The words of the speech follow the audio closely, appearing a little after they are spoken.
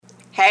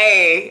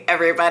Hey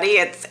everybody,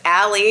 it's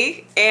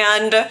Allie,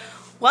 and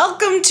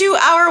welcome to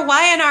our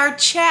YNR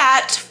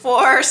chat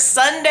for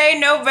Sunday,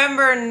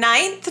 November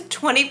 9th,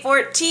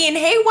 2014.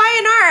 Hey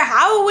YNR,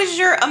 how was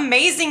your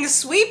amazing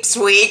sweeps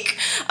week?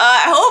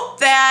 I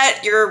hope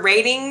that your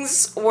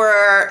ratings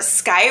were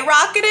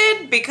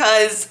skyrocketed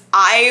because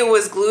I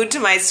was glued to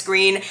my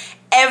screen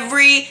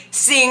every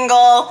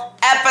single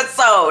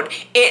episode.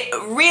 It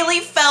really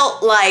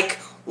felt like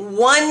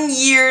 1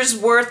 year's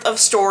worth of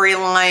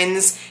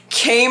storylines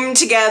came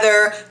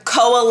together,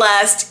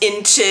 coalesced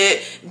into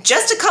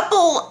just a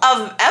couple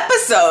of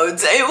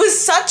episodes. It was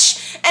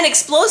such an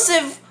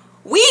explosive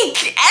week.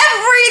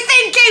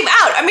 Everything came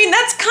out. I mean,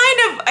 that's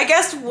kind of, I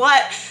guess,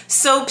 what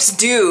soaps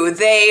do.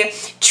 They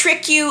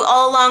trick you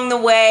all along the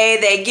way.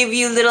 They give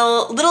you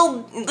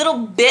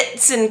little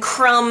bits and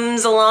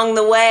crumbs along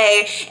the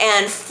way,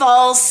 and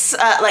false,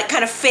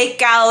 kind of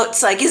fake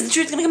outs. Like, is the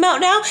truth gonna come out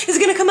now? Is it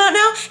gonna come out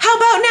now? How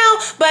about now?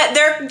 But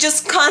they're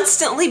just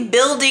constantly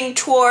building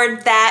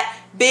toward that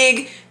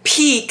big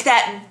peak,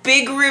 that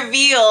big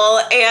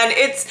reveal, and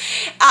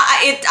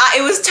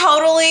it was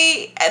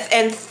totally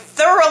and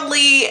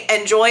thoroughly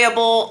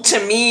enjoyable to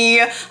me.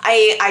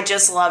 I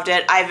just loved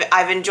it.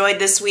 I've enjoyed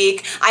this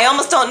week. I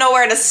almost don't know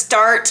where to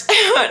start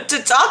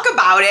to talk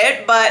about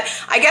it, but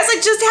I guess I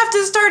just have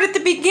to start at the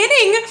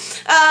beginning.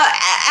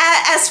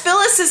 As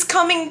Phyllis is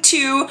coming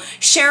to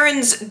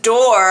Sharon's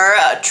door,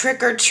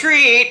 trick or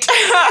treat,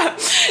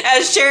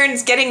 as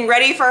Sharon's getting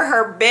ready for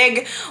her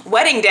big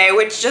wedding day,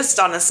 which, just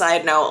on a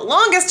side note,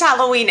 longest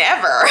Halloween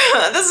ever.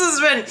 This has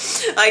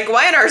been, like,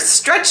 YNR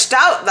stretched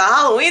out the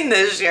Halloween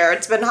this year.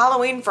 It's been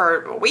Halloween for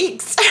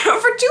weeks.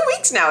 For 2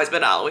 weeks now it's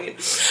been Halloween.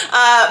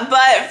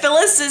 But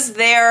Phyllis is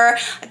there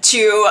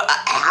to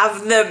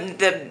have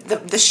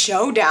the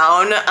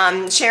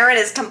showdown. Sharon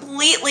is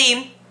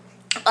completely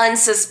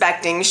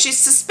unsuspecting. She's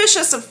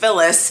suspicious of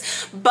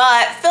Phyllis,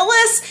 but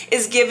Phyllis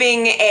is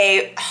giving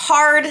a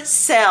hard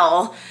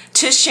sell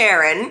to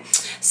Sharon,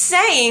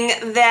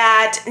 saying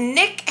that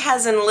Nick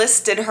has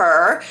enlisted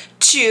her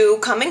to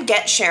come and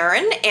get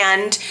Sharon,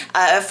 and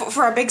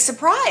for a big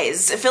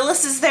surprise.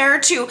 Phyllis is there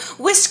to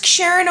whisk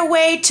Sharon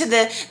away to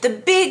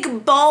the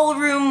big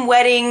ballroom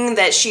wedding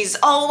that she's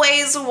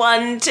always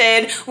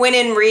wanted, when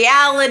in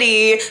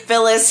reality,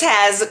 Phyllis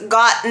has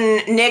gotten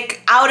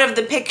Nick out of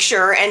the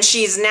picture, and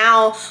she's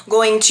now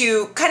going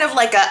to, kind of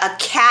like a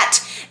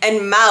cat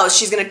and mouse,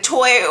 she's going to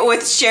toy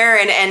with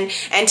Sharon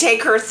and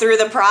take her through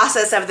the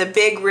process of the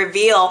big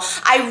reveal.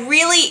 I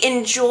really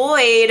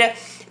enjoyed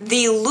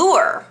the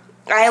lure.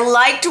 I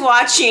liked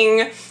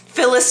watching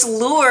Phyllis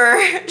lure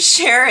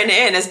Sharon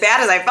in. As bad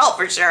as I felt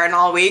for Sharon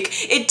all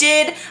week, it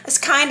did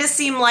kind of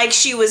seem like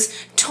she was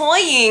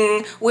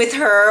toying with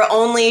her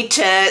only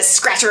to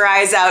scratch her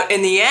eyes out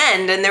in the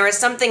end. And there was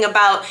something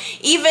about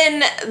even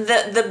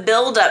the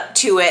build up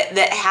to it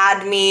that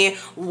had me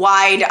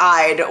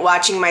wide-eyed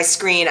watching my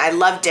screen. I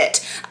loved it.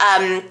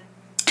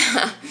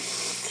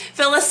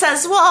 Phyllis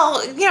says,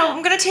 well,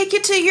 I'm going to take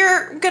you to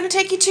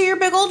your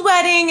big old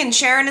wedding, and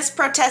Sharon is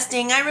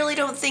protesting. I really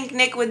don't think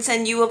Nick would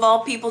send you of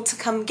all people to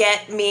come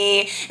get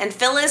me. And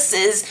Phyllis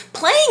is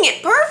playing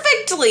it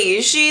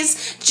perfectly.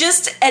 She's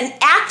just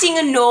acting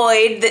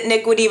annoyed that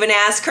Nick would even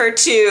ask her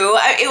to.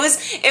 It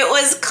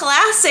was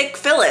classic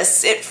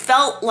Phyllis. It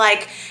felt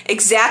like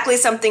exactly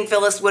something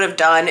Phyllis would have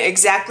done,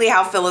 exactly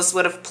how Phyllis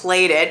would have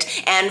played it.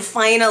 And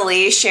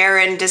finally,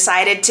 Sharon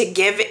decided to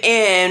give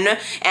in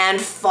and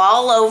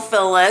follow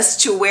Phyllis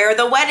to where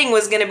the wedding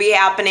was going to be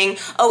happening.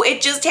 Oh, it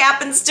just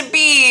happens to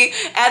be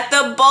at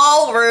the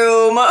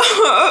ballroom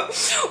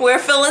where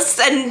Phyllis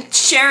and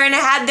Sharon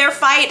had their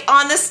fight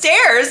on the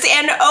stairs.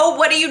 And oh,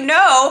 what do you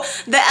know?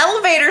 The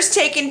elevator's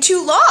taken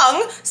too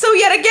long. So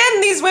yet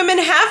again, these women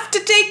have to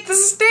take the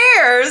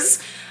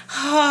stairs.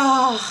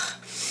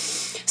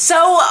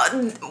 So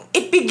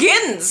it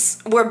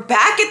begins. We're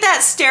back at that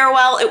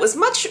stairwell. It was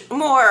much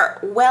more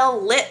well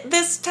lit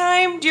this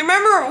time. Do you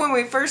remember when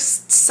we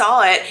first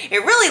saw it? It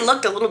really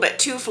looked a little bit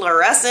too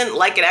fluorescent,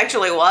 like it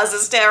actually was a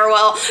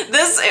stairwell.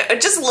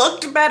 It just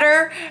looked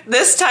better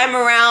this time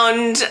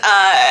around.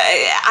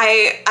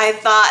 I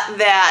thought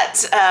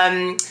that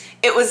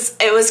it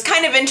was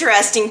kind of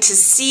interesting to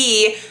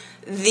see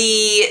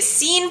the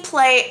scene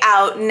play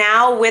out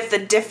now with a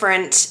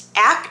different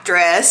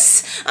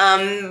actress,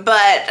 but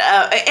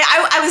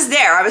I was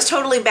there. I was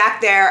totally back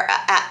there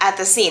at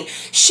the scene.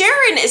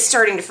 Sharon is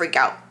starting to freak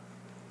out.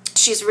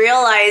 She's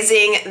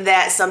realizing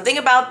that something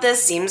about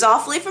this seems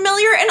awfully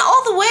familiar, and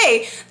all the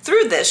way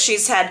through this,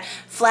 she's had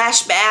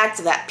flashback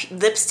to that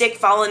lipstick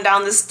falling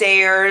down the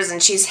stairs,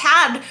 and she's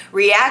had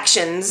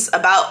reactions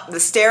about the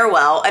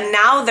stairwell, and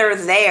now they're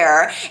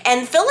there,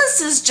 and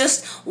Phyllis is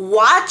just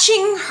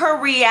watching her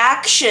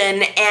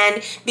reaction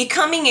and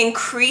becoming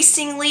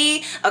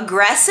increasingly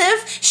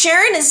aggressive.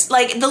 Sharon is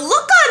like, the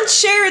look on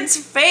Sharon's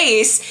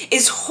face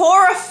is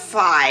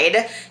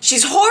horrified.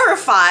 She's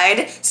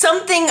horrified.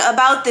 Something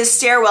about this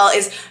stairwell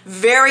is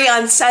very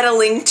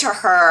unsettling to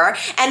her,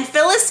 and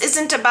Phyllis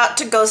isn't about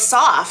to go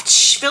soft.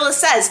 Phyllis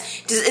says,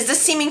 is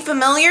this seeming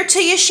familiar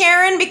to you,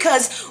 Sharon?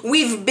 Because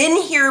we've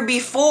been here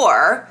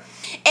before.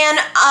 And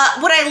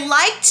what I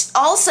liked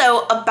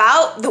also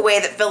about the way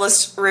that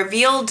Phyllis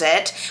revealed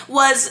it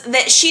was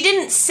that she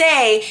didn't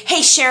say,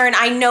 hey, Sharon,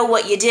 I know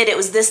what you did. It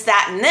was this,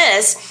 that, and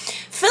this.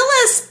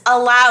 Phyllis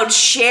allowed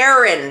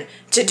Sharon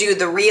to do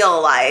the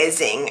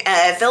realizing.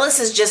 Phyllis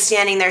is just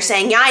standing there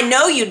saying, yeah, I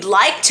know you'd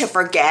like to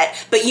forget,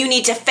 but you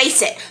need to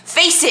face it.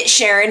 Face it,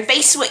 Sharon.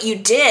 Face what you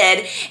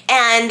did.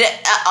 And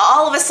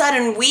all of a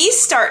sudden, we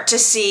start to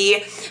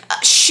see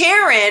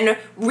Sharon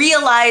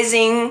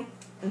realizing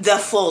the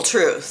full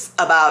truth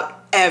about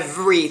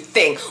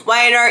everything.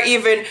 Y&R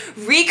even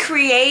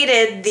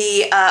recreated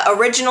the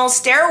original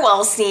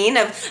stairwell scene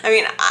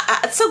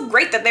it's so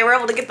great that they were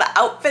able to get the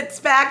outfits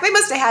back. They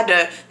must have had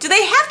to, do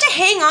they have to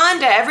hang on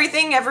to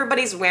everything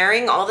everybody's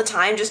wearing all the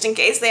time just in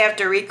case they have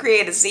to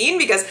recreate a scene?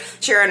 Because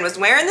Sharon was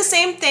wearing the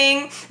same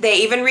thing. They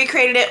even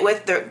recreated it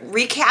with the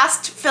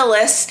recast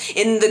Phyllis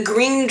in the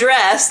green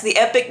dress, the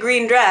epic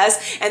green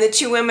dress, and the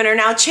two women are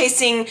now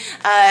chasing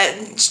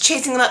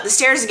them up the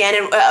stairs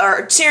again,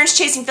 or Sharon's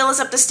chasing Phyllis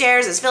up the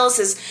stairs as Phyllis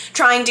is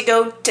trying to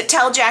go to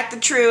tell Jack the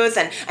truth.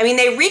 And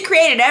they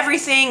recreated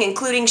everything,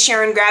 including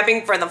Sharon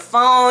grabbing for the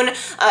phone.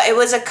 It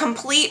was a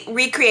complete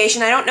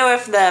recreation. I don't know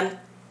if the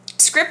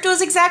script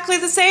was exactly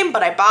the same,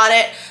 but I bought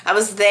it. I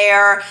was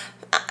there.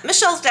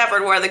 Michelle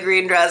Stafford wore the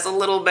green dress a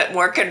little bit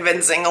more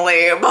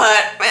convincingly,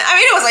 but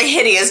it was a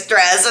hideous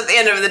dress. At the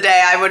end of the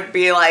day, I would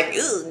be like,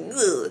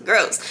 ooh,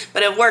 gross.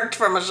 But it worked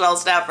for Michelle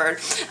Stafford.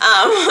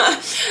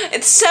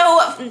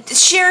 So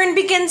Sharon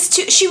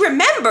she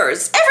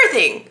remembers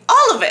everything,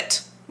 all of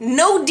it.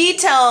 No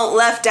detail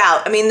left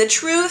out. The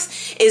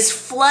truth is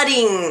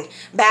flooding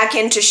back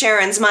into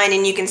Sharon's mind,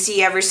 and you can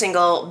see every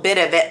single bit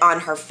of it on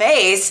her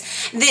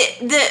face.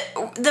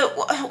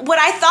 What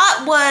I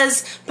thought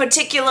was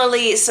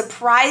particularly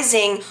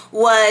surprising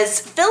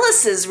was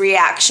Phyllis's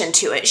reaction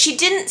to it. She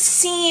didn't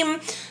seem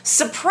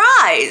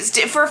surprised.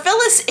 For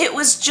Phyllis, it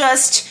was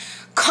just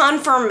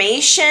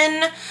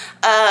confirmation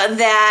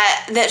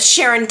that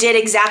Sharon did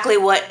exactly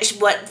what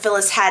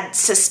Phyllis had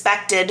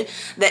suspected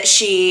that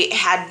she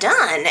had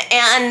done.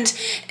 And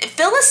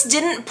Phyllis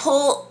didn't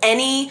pull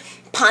any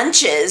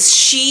punches.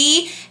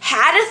 She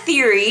had a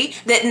theory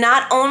that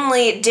not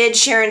only did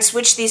Sharon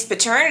switch these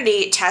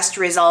paternity test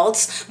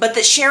results, but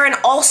that Sharon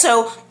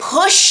also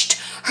pushed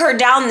her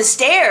down the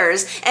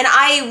stairs. And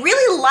I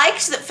really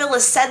liked that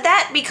Phyllis said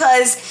that,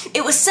 because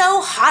it was so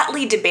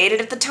hotly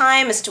debated at the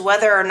time as to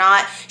whether or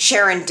not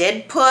Sharon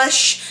did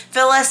push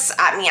Phyllis.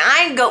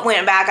 I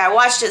went back, I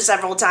watched it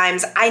several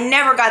times. I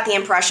never got the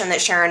impression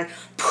that Sharon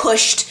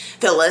pushed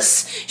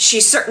Phyllis. She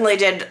certainly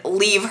did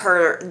leave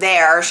her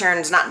there.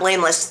 Sharon's not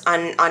blameless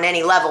on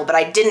any level, but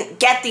I didn't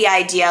get the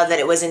idea that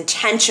it was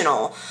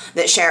intentional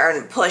that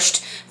Sharon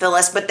pushed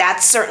Phyllis, but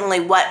that's certainly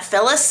what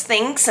Phyllis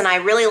thinks, and I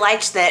really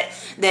liked that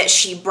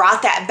she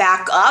brought that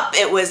back up.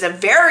 It was a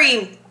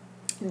very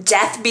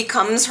death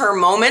becomes her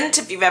moment.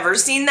 If you've ever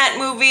seen that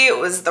movie, it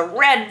was the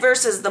red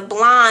versus the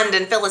blonde,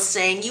 and Phyllis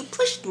saying, you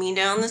pushed me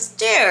down the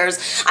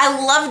stairs.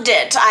 I loved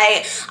it.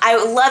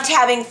 I loved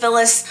having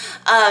Phyllis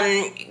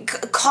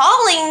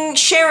calling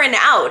Sharon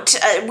out.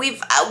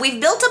 We've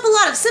built up a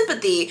lot of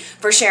sympathy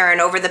for Sharon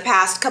over the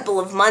past couple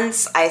of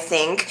months, I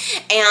think,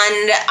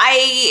 and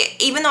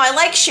even though I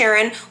like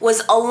Sharon,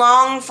 was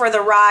along for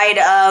the ride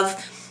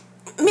of,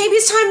 maybe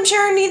it's time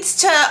Sharon needs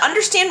to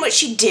understand what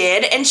she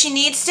did, and she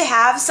needs to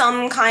have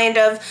some kind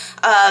of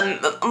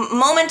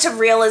moment of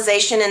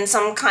realization and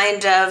some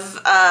kind of,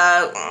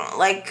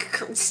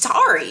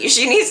 sorry.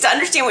 She needs to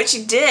understand what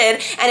she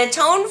did and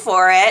atone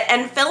for it.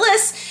 And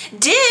Phyllis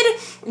did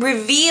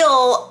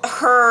reveal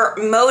her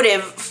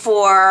motive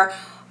for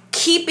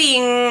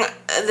keeping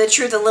the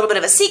truth a little bit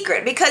of a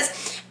secret,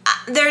 because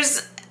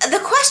there's the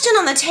question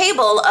on the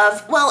table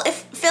of, well,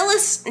 if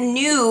Phyllis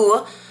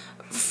knew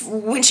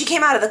when she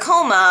came out of the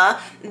coma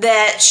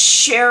that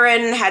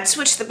Sharon had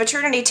switched the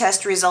paternity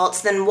test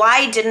results, then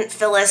why didn't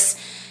Phyllis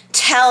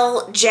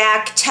tell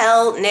Jack,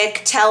 tell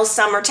Nick, tell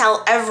Summer,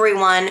 tell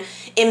everyone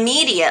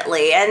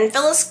immediately? And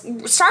Phyllis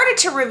started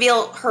to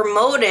reveal her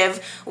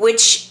motive,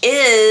 which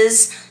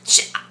is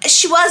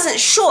she wasn't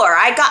sure.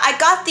 I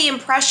got the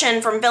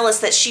impression from Phyllis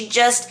that she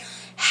just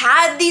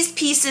had these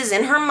pieces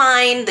in her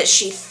mind that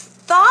she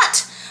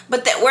thought,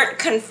 but that weren't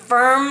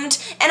confirmed,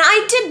 and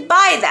I did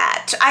buy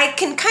that. I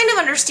can kind of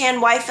understand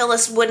why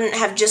Phyllis wouldn't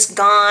have just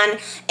gone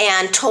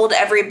and told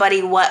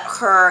everybody what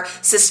her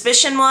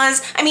suspicion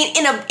was. In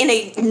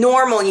a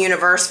normal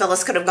universe,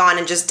 Phyllis could have gone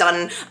and just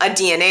done a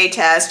DNA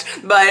test,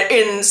 but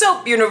in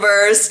Soap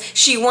Universe,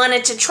 she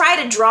wanted to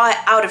try to draw it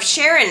out of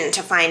Sharon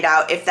to find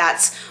out if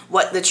that's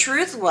what the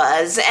truth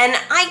was, and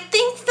I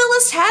think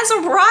Phyllis has a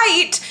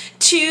right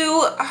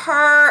to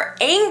her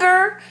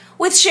anger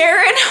with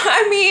Sharon.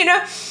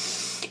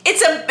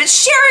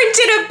 Sharon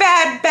did a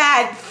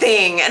bad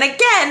thing. And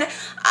again,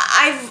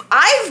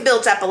 I've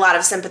built up a lot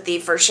of sympathy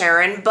for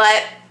Sharon,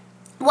 but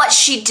what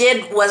she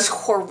did was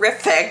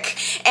horrific,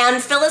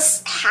 and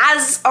Phyllis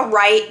has a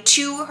right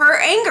to her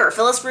anger.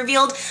 Phyllis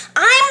revealed,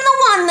 I'm the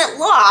one that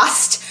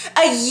lost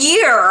a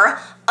year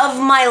of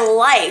my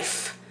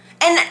life.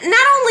 And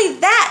not only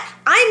that,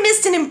 I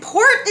missed an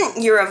important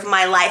year of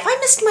my life. I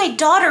missed my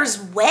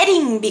daughter's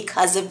wedding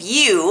because of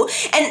you.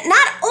 And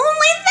not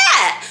only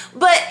that,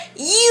 but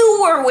you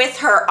were with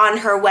her on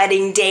her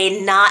wedding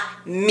day, not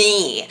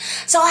me.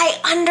 So I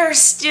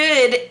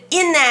understood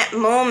in that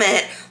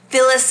moment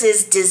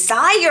Phyllis's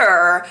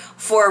desire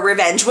for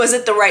revenge. Was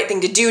it the right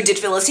thing to do? Did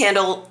Phyllis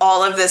handle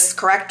all of this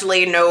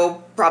correctly?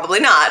 No,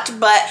 probably not.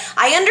 But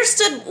I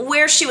understood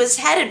where she was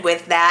headed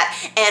with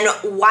that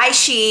and why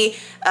she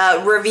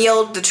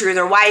revealed the truth,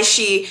 or why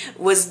she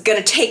was going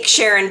to take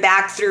Sharon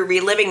back through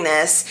reliving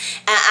this.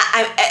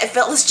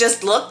 Phyllis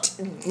just looked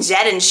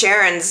dead in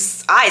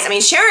Sharon's eyes. I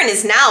mean, Sharon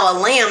is now a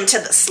lamb to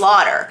the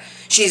slaughter.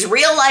 She's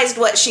realized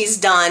what she's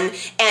done,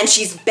 and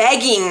she's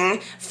begging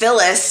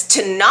Phyllis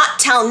to not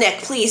tell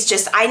Nick. Please,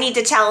 I need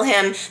to tell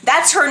him.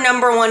 That's her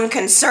number one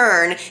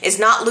concern, is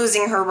not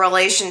losing her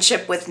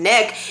relationship with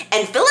Nick.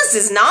 And Phyllis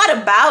is not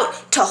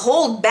about to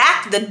hold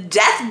back the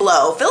death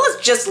blow.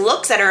 Phyllis just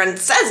looks at her and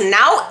says,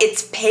 now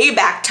it's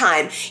payback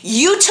time.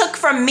 You took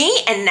from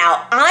me, and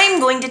now I'm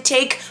going to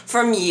take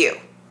from you.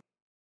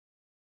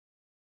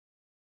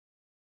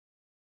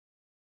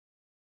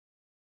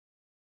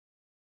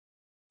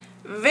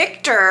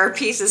 Victor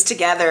pieces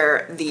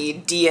together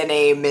the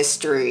DNA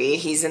mystery.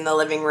 He's in the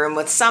living room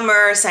with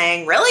Summer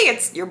saying, really?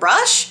 It's your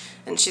brush?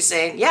 And she's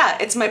saying, yeah,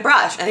 it's my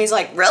brush. And he's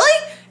like, really?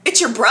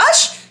 It's your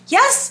brush?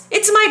 Yes,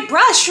 it's my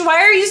brush. Why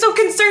are you so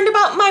concerned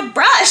about my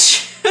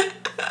brush?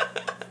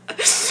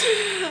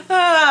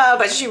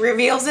 But she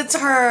reveals it's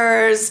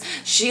hers.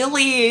 She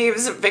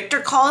leaves.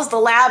 Victor calls the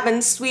lab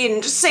in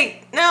Sweden. Just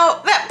say,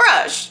 no, that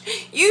brush.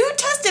 You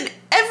tested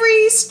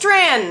every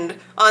strand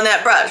on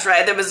that brush,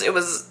 right? There was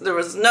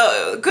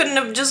no, it couldn't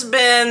have just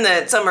been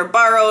that Summer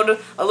borrowed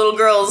a little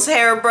girl's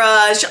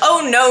hairbrush.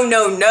 Oh,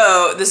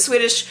 no. The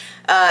Swedish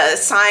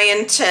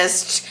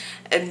scientist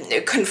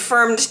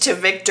confirmed to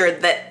Victor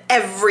that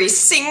every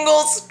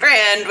single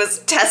strand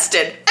was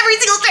tested. Every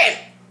single strand!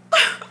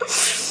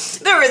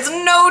 There is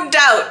no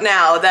doubt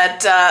now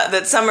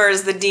that Summer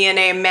is the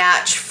DNA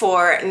match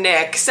for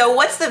Nick. So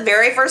what's the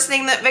very first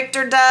thing that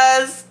Victor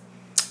does?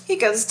 He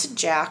goes to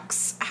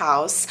Jack's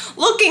house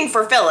looking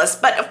for Phyllis,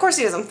 but of course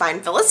he doesn't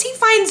find Phyllis. He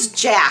finds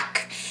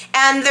Jack.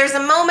 And there's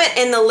a moment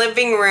in the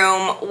living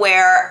room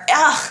where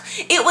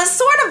it was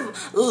sort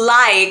of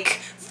like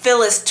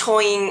Phyllis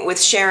toying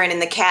with Sharon in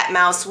the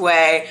cat-mouse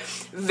way.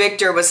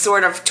 Victor was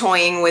sort of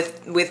toying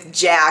with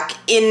Jack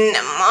in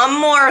a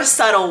more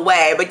subtle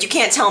way, but you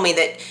can't tell me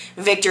that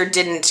Victor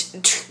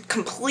didn't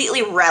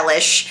completely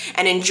relish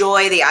and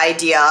enjoy the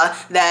idea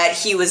that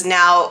he was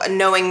now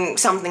knowing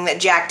something that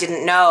Jack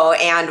didn't know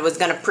and was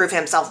going to prove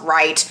himself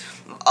right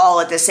all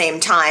at the same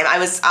time.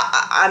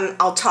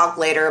 I'll talk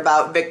later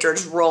about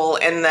Victor's role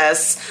in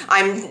this.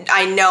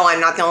 I know I'm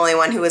not the only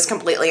one who was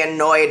completely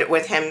annoyed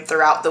with him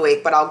throughout the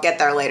week, but I'll get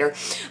there later.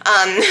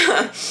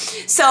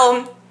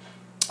 So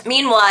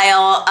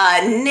meanwhile,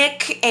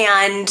 Nick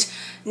and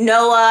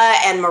Noah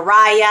and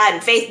Mariah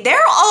and Faith,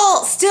 they're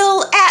all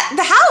still at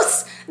the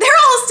house. They're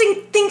all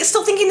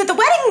still thinking that the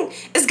wedding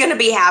is going to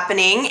be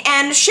happening,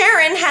 and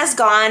Sharon has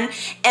gone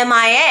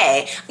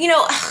MIA. You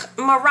know,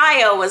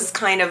 Mariah was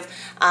kind of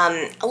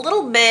a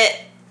little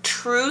bit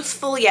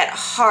truthful yet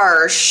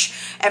harsh.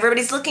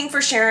 Everybody's looking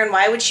for Sharon.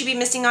 Why would she be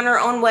missing on her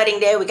own wedding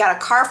day? We got a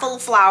car full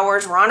of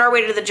flowers. We're on our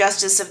way to the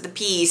Justice of the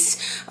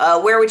Peace.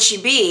 Where would she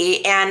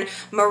be? And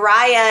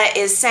Mariah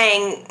is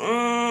saying,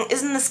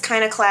 isn't this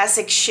kind of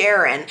classic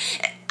Sharon?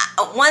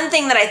 One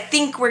thing that I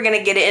think we're going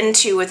to get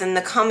into within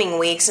the coming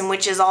weeks, and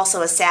which is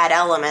also a sad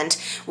element,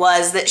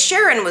 was that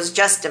Sharon was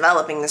just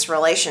developing this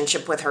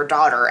relationship with her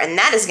daughter, and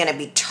that is going to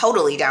be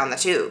totally down the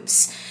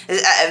tubes.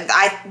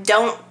 I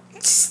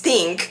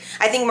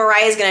think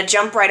Mariah's going to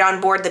jump right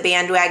on board the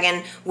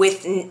bandwagon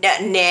with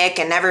Nick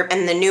and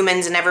the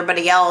Newmans and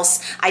everybody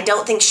else. I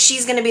don't think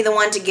she's going to be the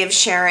one to give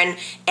Sharon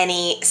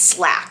any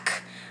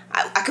slack.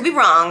 I could be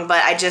wrong,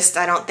 but I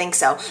don't think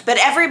so. But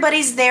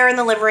everybody's there in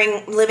the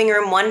living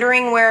room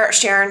wondering where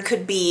Sharon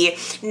could be.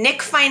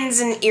 Nick finds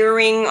an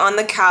earring on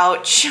the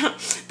couch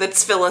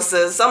that's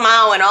Phyllis's.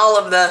 Somehow in all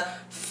of the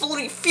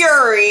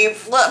fury,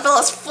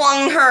 Phyllis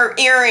flung her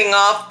earring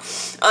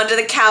off onto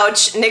the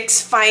couch. Nick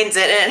finds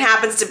it, and it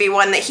happens to be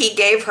one that he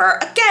gave her.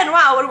 Again,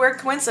 wow, what a weird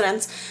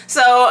coincidence.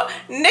 So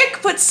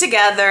Nick puts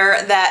together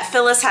that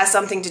Phyllis has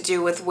something to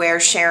do with where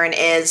Sharon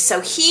is.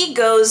 So he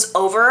goes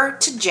over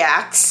to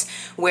Jack's,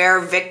 where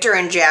Victor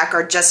and Jack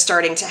are just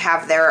starting to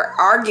have their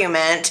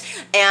argument,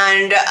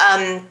 and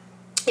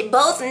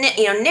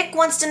Nick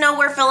wants to know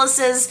where Phyllis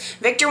is.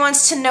 Victor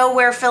wants to know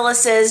where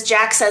Phyllis is.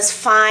 Jack says,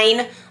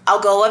 fine,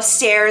 I'll go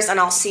upstairs and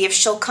I'll see if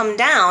she'll come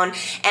down.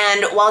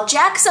 And while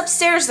Jack's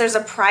upstairs, there's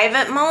a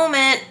private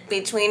moment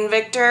between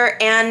Victor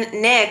and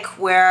Nick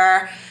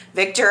where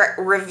Victor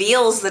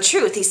reveals the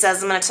truth. He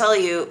says, I'm going to tell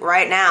you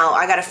right now,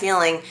 I got a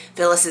feeling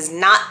Phyllis is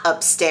not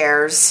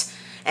upstairs.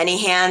 and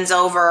he hands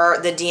over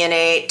the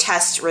DNA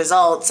test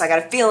results. I got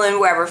a feeling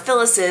wherever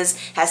Phyllis is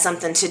has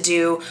something to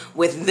do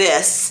with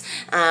this.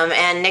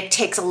 And Nick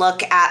takes a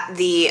look at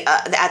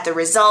the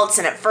results,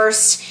 and at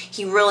first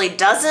he really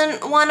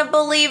doesn't want to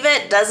believe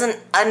it, doesn't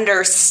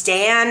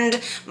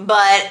understand,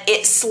 but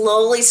it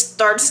slowly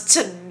starts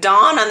to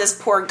dawn on this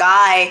poor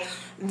guy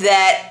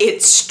that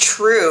it's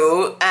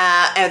true,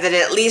 that it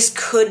at least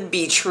could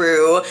be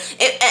true.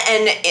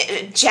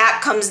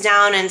 Jack comes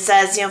down and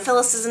says,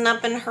 Phyllis isn't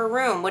up in her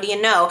room. What do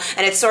you know?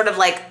 And it's sort of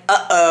like,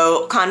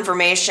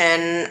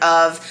 confirmation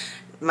of,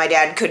 my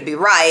dad could be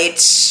right.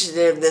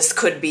 This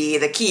could be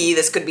the key.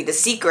 This could be the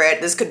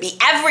secret. This could be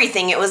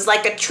everything. It was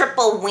like a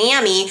triple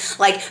whammy.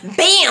 Like,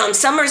 bam,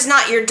 Summer's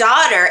not your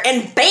daughter.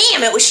 And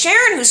bam, it was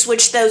Sharon who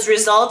switched those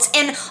results.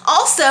 And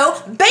also,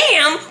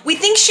 bam, we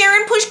think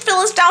Sharon pushed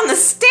Phyllis down the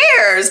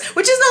stairs,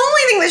 which is the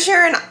only thing that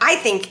Sharon, I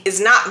think,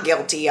 is not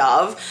guilty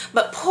of.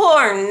 But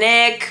poor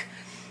Nick.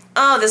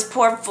 Oh, this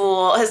poor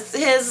fool.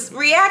 His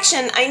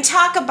reaction,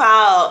 talk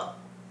about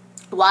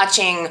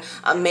watching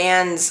a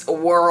man's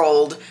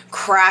world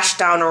crash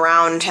down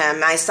around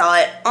him. I saw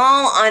it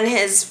all on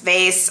his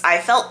face. I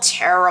felt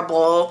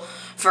terrible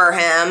for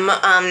him.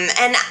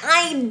 And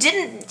I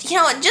didn't,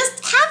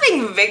 just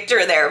having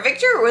Victor there.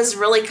 Victor was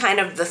really kind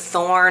of the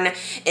thorn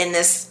in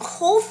this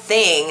whole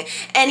thing.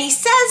 And he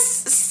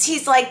says,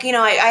 he's like,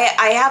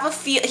 I have a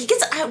feel, he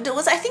gets, I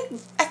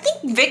think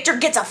Victor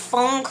gets a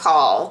phone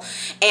call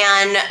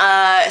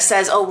and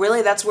says, oh,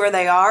 really? That's where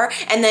they are?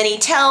 And then he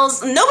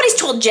tells, nobody's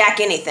told Jack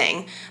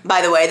anything,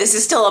 by the way. This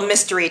is still a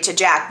mystery to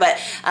Jack. But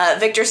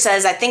Victor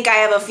says, I think I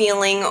have a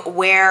feeling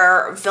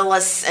where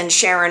Phyllis and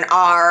Sharon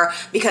are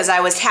because I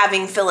was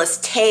having Phyllis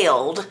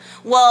tailed.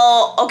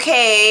 Well,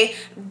 okay,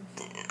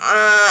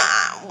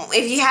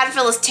 if you had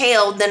Phyllis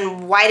tailed,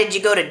 then why did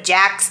you go to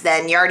Jack's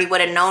then? You already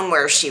would have known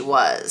where she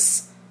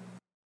was.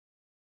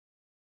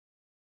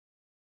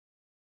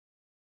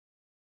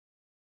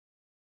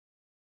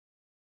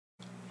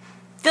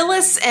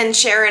 Phyllis and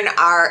Sharon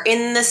are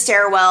in the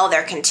stairwell.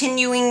 They're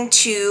continuing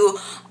to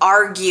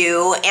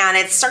argue, and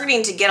it's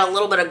starting to get a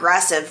little bit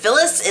aggressive.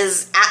 Phyllis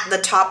is at the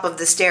top of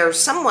the stairs,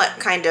 somewhat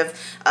kind of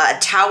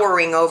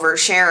towering over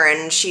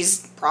Sharon.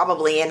 She's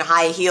probably in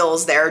high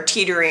heels there,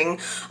 teetering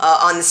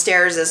on the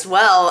stairs as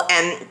well,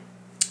 and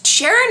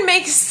Sharon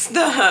makes it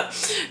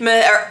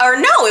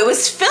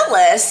was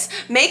Phyllis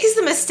makes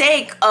the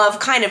mistake of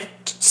kind of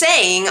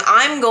saying,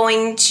 I'm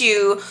going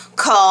to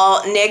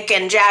call Nick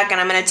and Jack and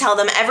I'm going to tell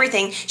them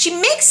everything. She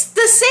makes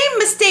the same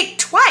mistake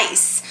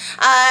twice.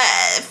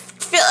 I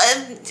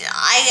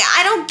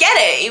don't get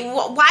it.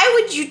 Why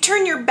would you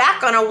turn your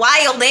back on a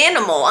wild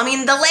animal? I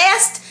mean, the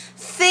last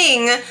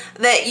thing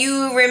that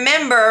you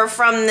remember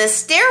from the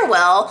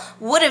stairwell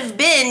would have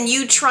been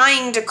you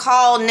trying to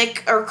call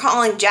Nick or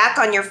calling Jack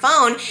on your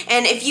phone.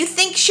 And if you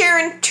think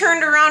Sharon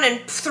turned around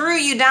and threw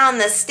you down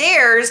the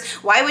stairs,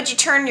 why would you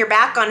turn your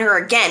back on her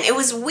again? It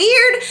was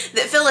weird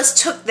that Phyllis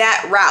took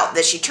that route,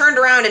 that she turned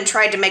around and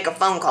tried to make a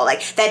phone call.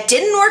 Like, that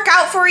didn't work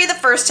out for you the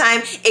first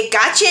time. It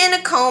got you in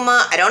a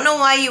coma. I don't know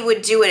why you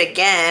would do it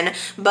again.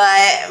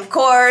 But of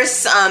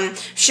course,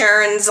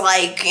 Sharon's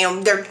like,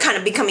 they're kind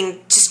of becoming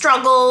to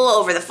struggle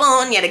over the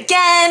phone yet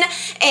again,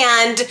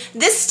 and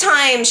this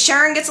time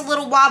Sharon gets a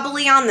little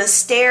wobbly on the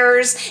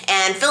stairs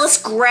and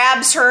Phyllis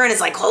grabs her and is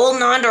like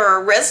holding on to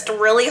her wrist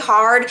really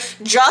hard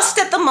just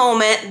at the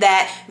moment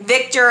that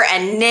Victor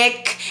and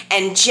Nick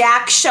and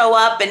Jack show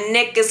up, and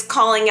Nick is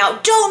calling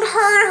out, don't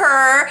hurt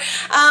her,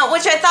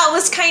 which I thought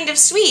was kind of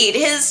sweet.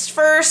 His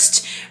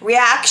first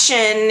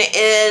reaction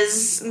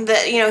is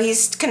that,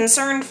 he's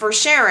concerned for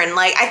Sharon.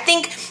 Like, I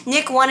think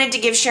Nick wanted to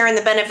give Sharon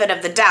the benefit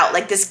of the doubt.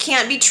 Like, this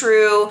can't be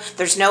true.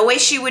 There's no way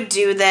she would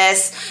do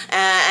this.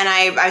 And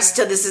I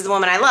still, this is the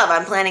woman I love.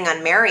 I'm planning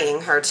on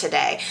marrying her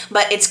today.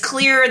 But it's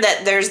clear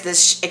that there's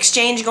this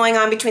exchange going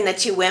on between the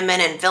two women,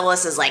 and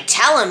Phyllis is like,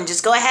 tell him,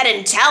 just go ahead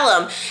and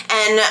tell him.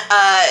 And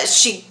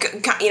she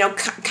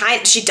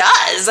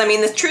does. I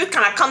mean, the truth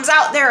kind of comes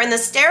out there in the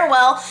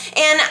stairwell.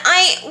 And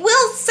I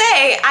will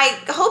say, I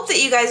hope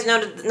that you guys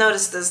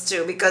noticed this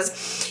too,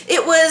 because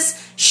it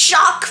was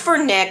shock for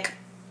Nick,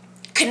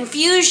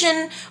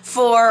 confusion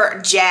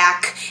for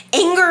Jack,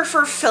 anger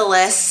for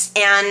Phyllis,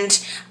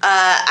 and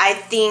I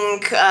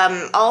think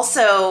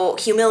also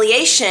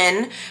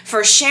humiliation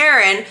for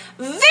Sharon.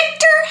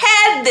 Victor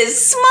had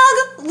this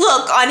smug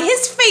look on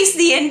his face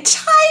the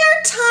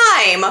entire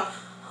time.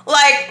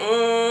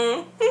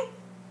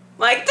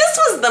 Like, this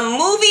was the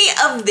movie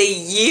of the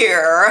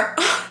year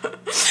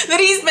that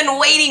he's been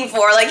waiting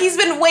for. Like, he's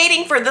been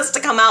waiting for this to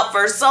come out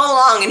for so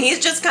long, and he's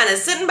just kind of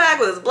sitting back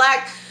with his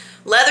black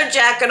leather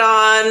jacket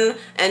on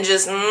and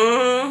just,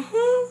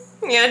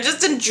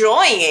 just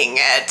enjoying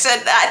it.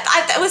 And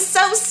that was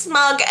so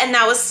smug, and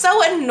that was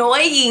so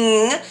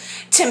annoying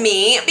to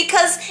me,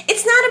 because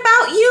it's not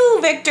about you,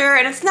 Victor,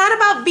 and it's not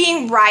about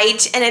being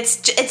right, and it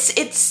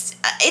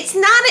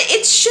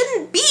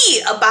shouldn't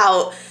be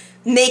about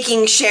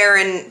making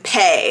Sharon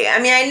pay.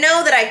 I mean, I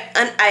know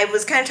that I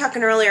was kind of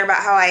talking earlier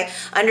about how I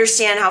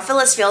understand how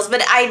Phyllis feels,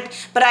 but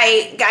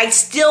I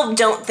still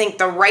don't think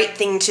the right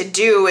thing to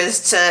do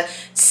is to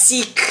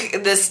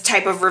seek this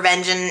type of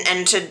revenge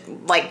and to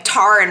like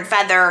tar and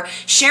feather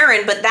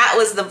Sharon. But that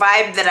was the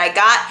vibe that I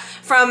got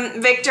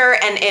from Victor,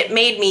 and it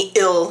made me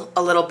ill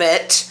a little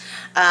bit.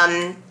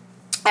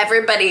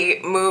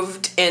 Everybody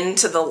moved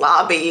into the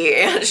lobby,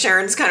 and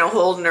Sharon's kind of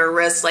holding her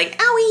wrist like,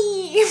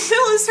 owie,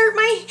 Phyllis hurt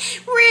my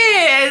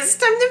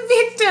wrist, I'm the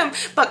victim.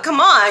 But come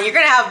on, you're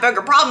going to have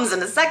bigger problems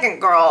in a second,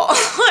 girl.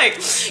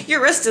 Like,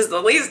 your wrist is the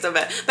least of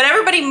it. But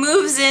everybody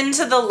moves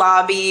into the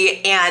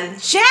lobby,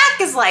 and Jack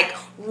is like,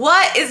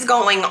 what is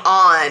going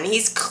on?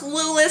 He's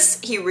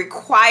clueless. He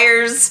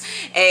requires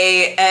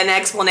an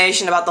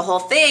explanation about the whole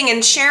thing.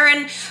 And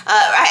Sharon,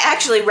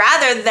 actually,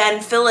 rather than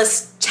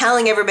Phyllis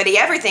telling everybody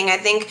everything, I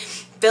think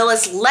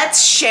Phyllis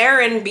lets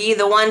Sharon be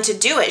the one to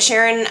do it.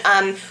 Sharon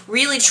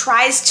really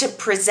tries to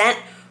present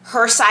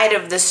her side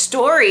of the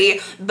story,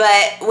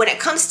 but when it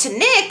comes to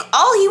Nick,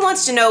 all he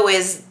wants to know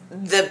is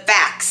the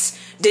facts.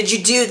 Did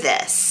you do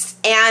this?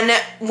 And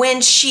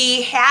when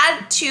she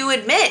had to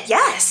admit,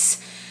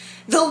 yes,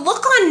 the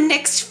look on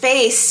Nick's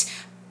face,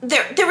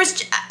 there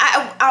was,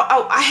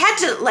 I had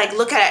to like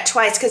look at it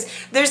twice, because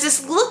there's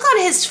this look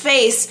on his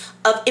face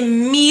of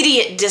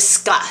immediate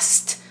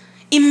disgust.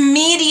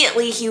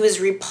 Immediately he was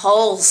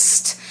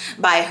repulsed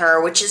by her,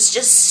 which is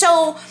just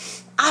so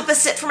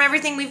opposite from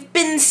everything we've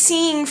been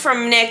seeing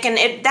from Nick, and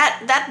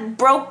that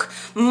broke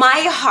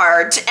my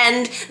heart.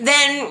 And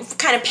then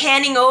kind of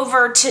panning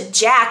over to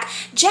Jack.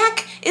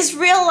 Jack is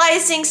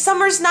realizing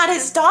Summer's not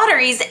his daughter.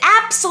 He's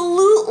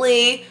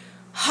absolutely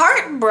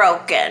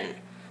heartbroken.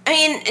 I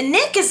mean,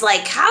 Nick is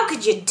like, how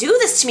could you do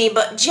this to me?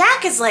 But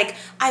Jack is like,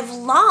 I've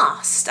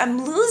lost.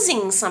 I'm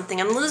losing something.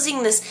 I'm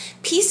losing this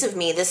piece of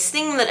me, this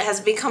thing that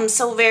has become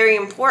so very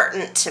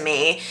important to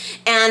me.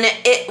 And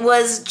it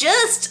was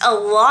just a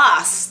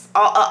loss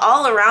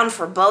all around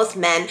for both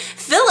men.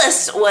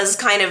 Phyllis was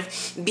kind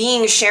of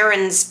being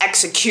Sharon's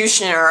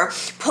executioner,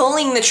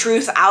 pulling the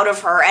truth out of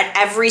her at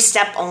every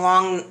step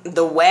along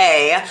the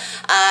way. And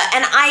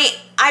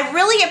I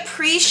really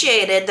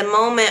appreciated the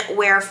moment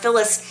where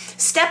Phyllis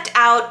stepped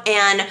out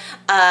and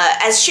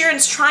as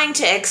Sharon's trying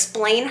to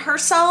explain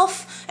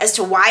herself as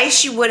to why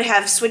she would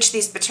have switched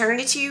these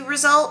paternity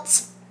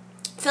results,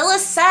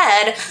 Phyllis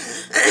said,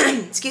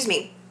 excuse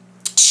me,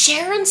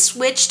 Sharon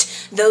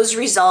switched those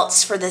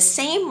results for the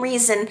same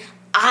reason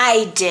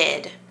I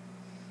did,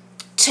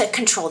 to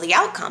control the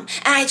outcome.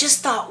 And I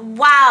just thought,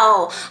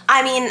 wow,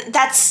 I mean,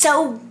 that's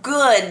so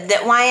good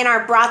that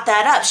Y&R brought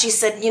that up. She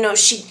said, you know,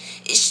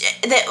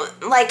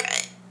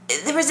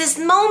 there was this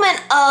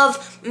moment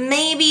of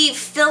maybe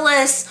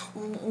Phyllis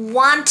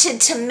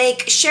wanted to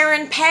make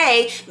Sharon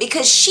pay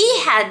because she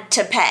had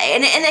to pay.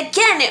 And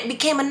again, it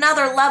became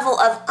another level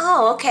of,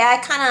 oh, okay, I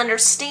kind of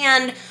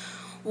understand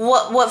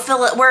where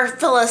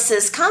Phyllis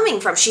is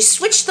coming from. She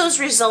switched those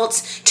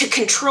results to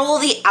control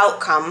the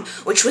outcome,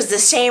 which was the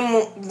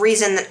same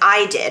reason that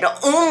I did.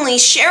 Only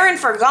Sharon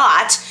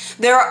forgot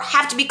there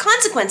have to be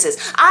consequences.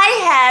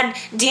 I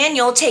had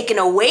Daniel taken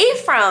away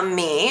from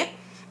me,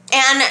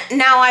 and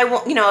now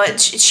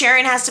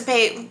Sharon has to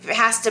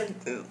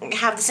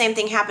have the same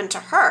thing happen to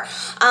her.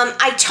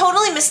 I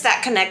totally missed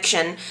that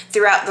connection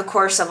throughout the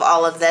course of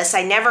all of this.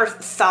 I never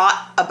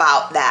thought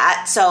about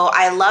that, so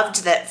I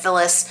loved that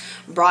Phyllis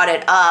brought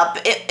it up.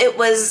 It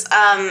was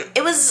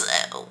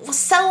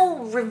so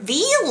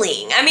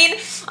revealing. I mean,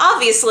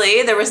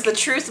 obviously there was the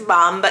truth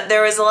bomb, but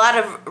there was a lot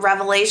of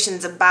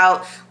revelations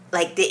about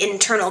like the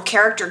internal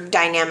character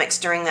dynamics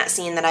during that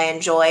scene that I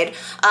enjoyed.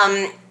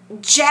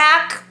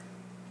 Jack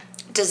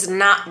does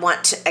not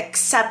want to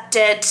accept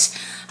it.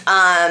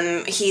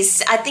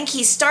 I think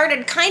he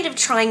started kind of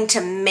trying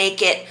to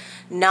make it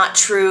not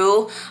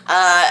true.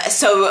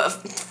 So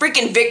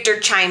freaking Victor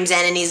chimes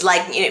in and he's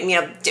like,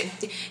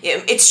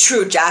 it's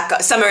true,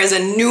 Jack. Summer is a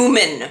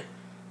Newman.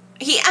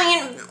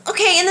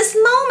 Okay, in this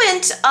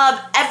moment of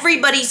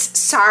everybody's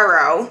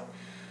sorrow,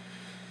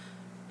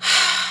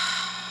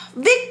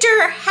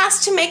 Victor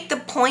has to make the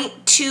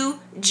point to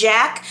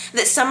Jack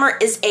that Summer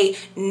is a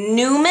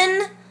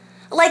Newman.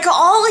 Like,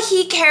 all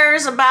he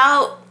cares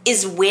about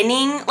is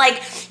winning. Like,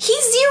 he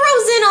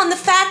zeroes in on the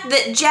fact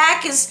that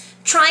Jack is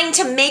trying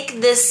to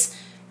make this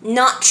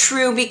not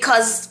true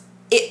because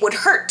it would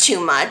hurt too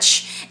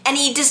much. And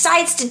he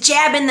decides to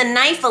jab in the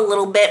knife a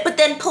little bit, but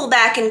then pull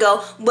back and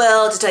go,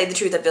 well, to tell you the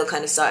truth, I feel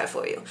kind of sorry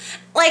for you.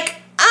 Like,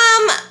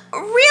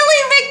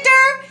 really,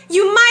 Victor?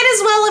 You might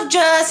as well have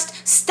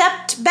just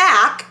stepped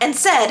back and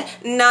said,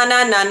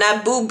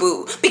 nah,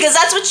 boo-boo. Because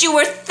that's what you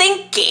were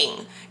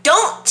thinking.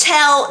 Don't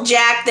tell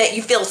Jack that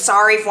you feel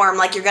sorry for him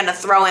like you're going to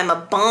throw him a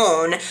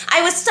bone.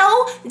 I was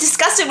so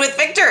disgusted with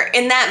Victor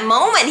in that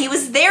moment. He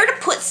was there to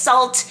put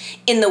salt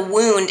in the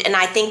wound, and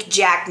I think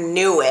Jack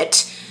knew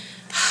it.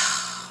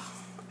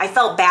 I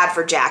felt bad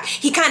for Jack.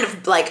 He kind of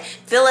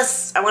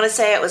Phyllis, I want to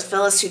say it was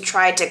Phyllis who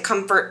tried to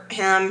comfort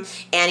him,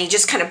 and he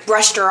just kind of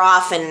brushed her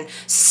off and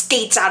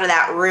skates out of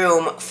that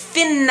room.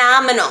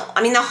 Phenomenal.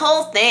 I mean, the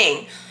whole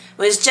thing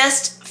was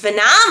just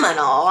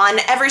phenomenal on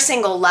every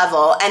single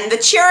level. And the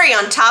cherry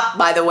on top,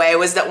 by the way,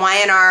 was that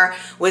YNR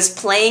was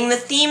playing the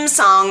theme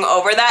song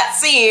over that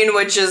scene,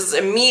 which is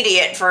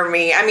immediate for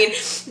me. I mean,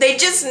 they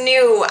just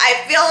knew. I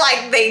feel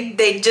like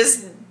they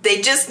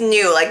just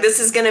knew, like, this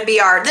is gonna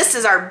be this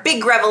is our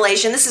big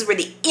revelation. This is where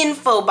the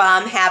info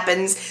bomb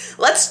happens.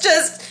 Let's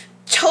just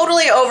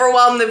totally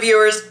overwhelm the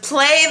viewers,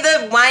 play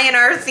the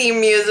YNR theme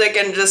music,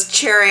 and just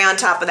cherry on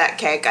top of that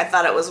cake. I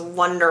thought it was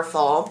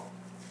wonderful.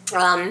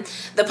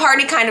 The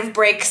party kind of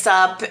breaks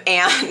up,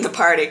 and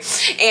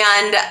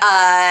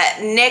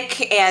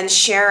Nick and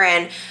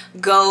Sharon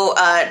go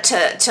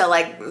to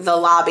like the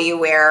lobby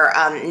where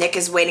Nick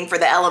is waiting for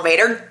the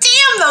elevator.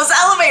 Damn, those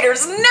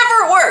elevators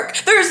never work.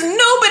 There's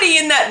nobody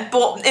in that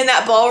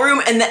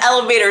ballroom, and the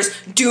elevators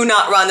do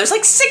not run. There's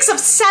like six or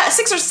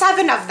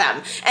seven of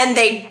them, and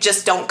they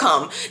just don't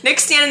come.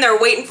 Nick's standing there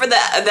waiting for the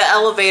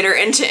elevator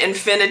into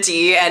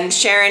infinity, and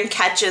Sharon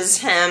catches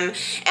him,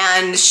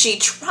 and she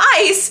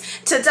tries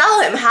to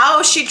tell him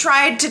how she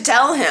tried to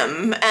tell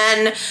him,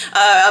 and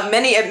at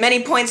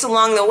many points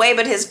along the way,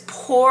 but his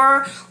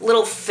poor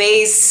little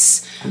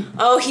face,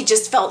 oh, he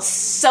just felt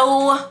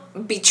so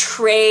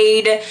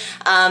betrayed,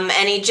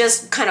 and he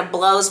just kind of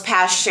blows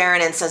past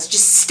Sharon and says,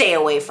 just stay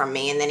away from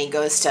me, and then he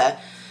goes to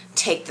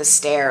take the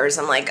stairs.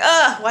 I'm like,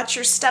 watch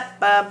your step,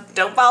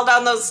 don't fall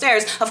down those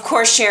stairs. Of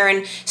course,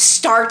 Sharon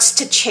starts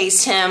to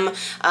chase him,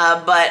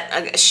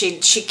 but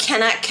she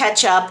cannot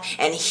catch up,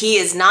 and he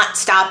is not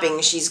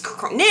stopping. She's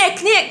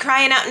Nick,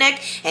 crying out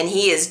Nick, and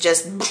he is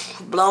just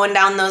blowing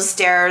down those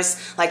stairs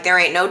like there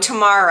ain't no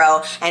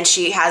tomorrow, and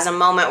she has a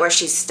moment where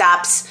she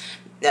stops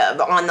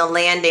on the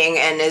landing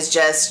and is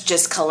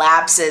just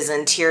collapses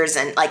in tears,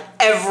 and like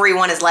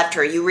everyone has left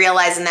her. You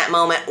realize in that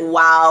moment,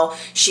 wow,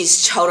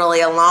 she's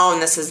totally alone.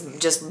 This is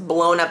just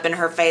blown up in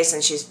her face,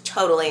 and she's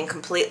totally and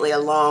completely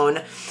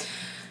alone.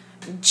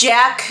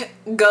 Jack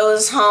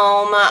goes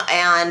home,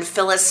 and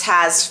Phyllis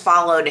has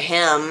followed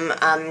him.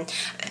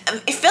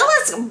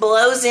 Phyllis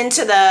blows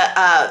into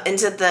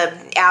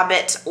the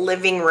Abbott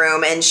living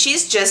room, and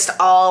she's just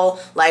all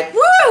like,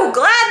 woo,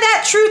 glad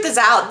that truth is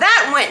out.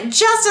 That went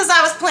just as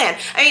I was planned.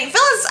 I mean,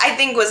 Phyllis, I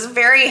think, was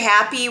very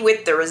happy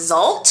with the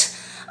result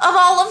of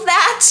all of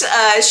that.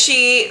 I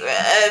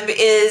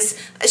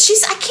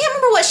can't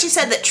remember what she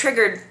said that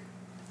triggered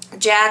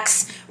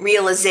Jack's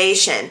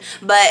realization,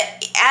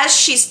 but as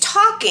she's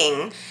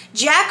talking,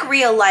 Jack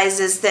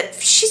realizes that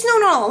she's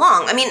known all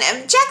along. I mean,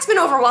 Jack's been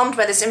overwhelmed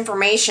by this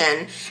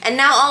information, and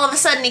now all of a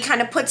sudden he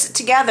kind of puts it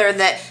together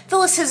that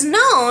Phyllis has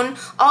known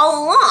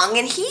all along,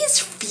 and he's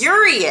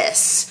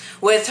furious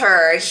with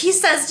her. He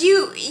says,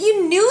 you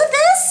knew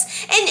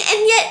this, and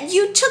yet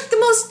you took the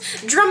most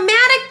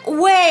dramatic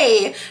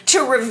way to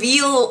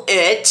reveal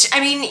it.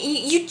 I mean,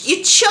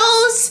 you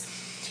chose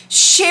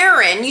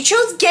Sharon, you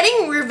chose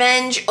getting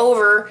revenge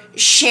over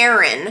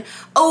Sharon,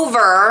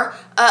 over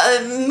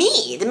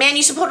me, the man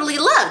you supposedly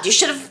loved. You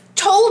should have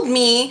told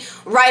me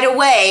right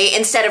away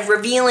instead of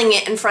revealing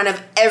it in front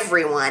of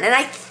everyone. And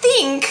I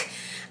think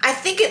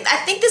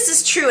this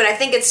is true, and I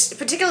think it's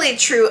particularly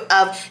true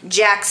of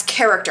Jack's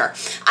character.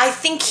 I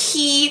think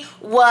he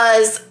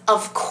was,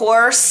 of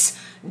course,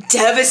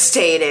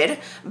 devastated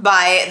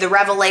by the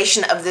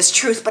revelation of this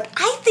truth, but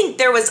I think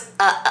there was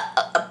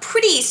a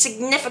pretty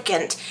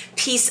significant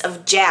piece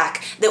of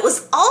Jack that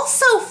was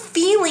also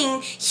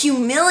feeling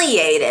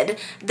humiliated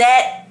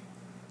that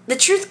the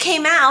truth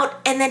came out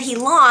and that he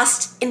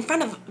lost in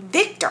front of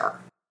Victor.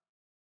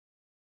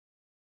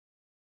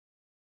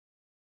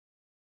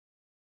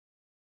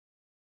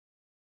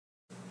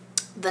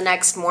 The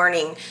next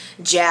morning,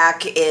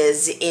 Jack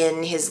is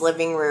in his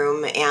living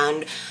room,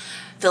 and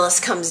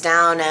Phyllis comes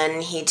down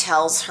and he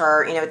tells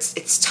her,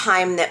 it's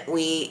time that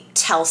we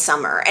tell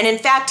Summer. And in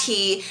fact,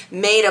 he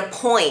made a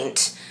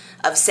point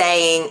of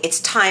saying, it's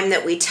time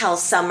that we tell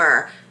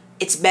Summer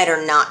it's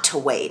better not to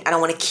wait. I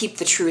don't want to keep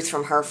the truth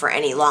from her for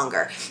any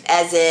longer.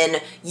 As in,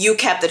 you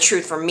kept the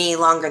truth from me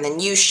longer than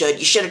you should.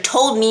 You should have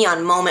told me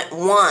on moment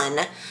one.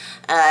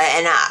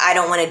 And I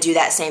don't want to do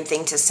that same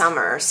thing to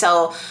Summer.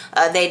 So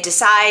they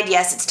decide,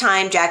 yes, it's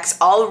time. Jack's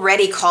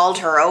already called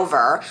her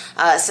over.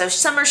 So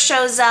Summer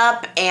shows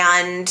up,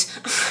 and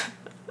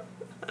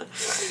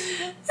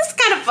it's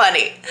kind of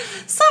funny.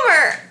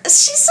 Summer,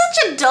 she's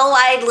such a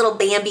dull-eyed little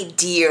Bambi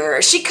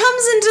deer. She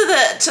comes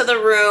into the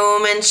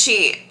room, and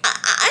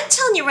I'm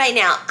telling you right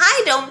now,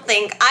 I don't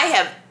think I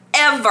have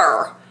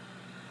ever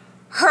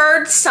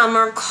heard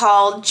Summer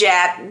call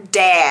Jack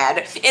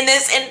Dad in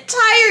this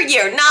entire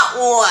year, not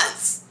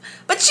once.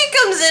 But she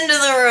comes into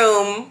the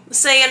room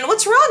saying,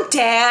 "What's wrong,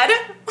 Dad?"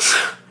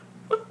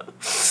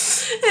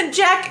 And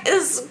Jack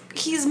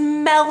he's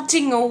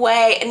melting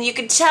away, and you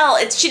could tell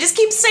she just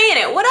keeps saying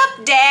it. "What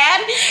up,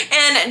 Dad?"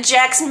 And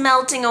Jack's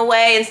melting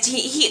away, and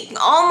he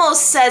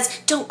almost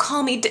says, "Don't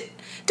call me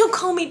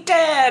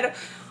Dad."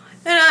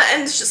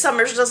 And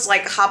Summer's just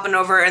like hopping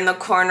over in the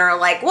corner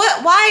like,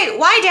 what?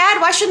 Why, Dad?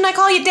 Why shouldn't I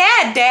call you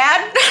Dad?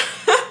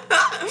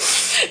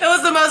 It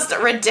was the most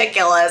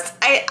ridiculous.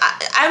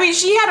 I mean,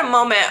 she had a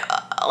moment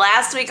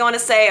last week, I want to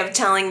say, of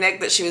telling Nick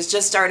that she was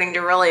just starting to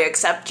really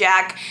accept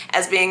Jack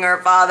as being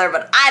her father,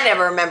 but I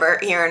never remember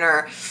hearing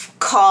her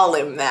call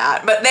him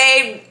that. But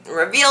they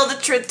revealed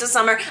the truth to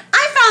Summer.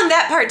 I found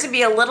that part to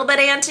be a little bit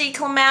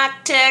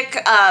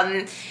anticlimactic.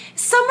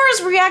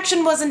 Summer's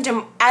reaction wasn't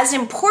as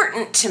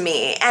important to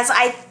me as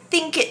I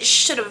think it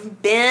should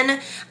have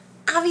been.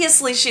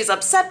 Obviously, she's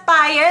upset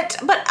by it,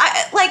 but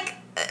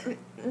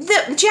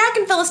Jack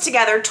and Phyllis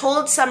together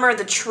told Summer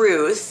the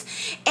truth,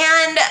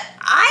 and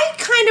I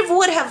kind of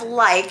would have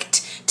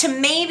liked to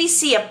maybe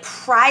see a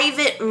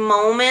private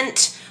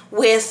moment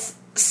with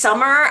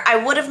Summer. I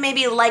would have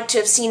maybe liked to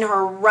have seen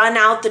her run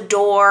out the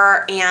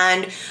door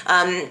and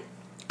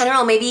I don't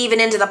know, maybe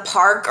even into the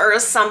park or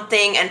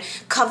something and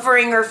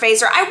covering her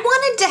face. Or I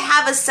wanted to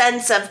have a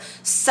sense of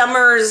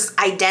Summer's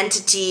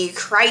identity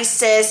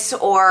crisis,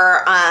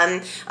 or I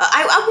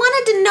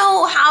wanted to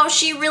know how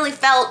she really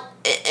felt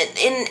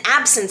in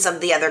absence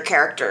of the other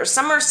characters.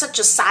 Summer's such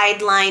a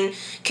sideline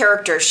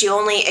character. She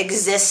only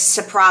exists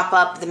to prop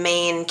up the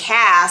main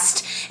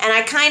cast. And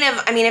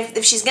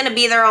if she's going to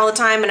be there all the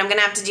time and I'm going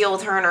to have to deal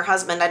with her and her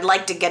husband, I'd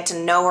like to get to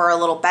know her a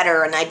little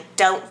better. And I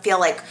don't feel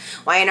like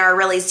Y&R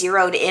really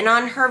zeroed in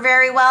on her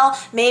very well.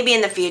 Maybe in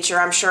the future,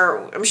 I'm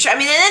sure. And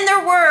then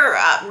there were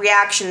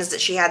reactions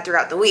that she had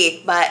throughout the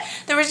week, but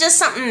there was just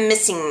something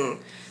missing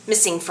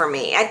for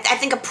me. I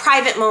think a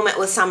private moment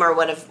with Summer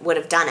would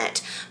have done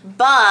it.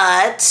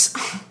 But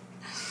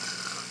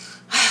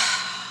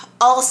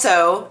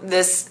also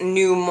this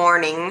new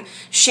morning,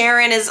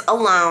 Sharon is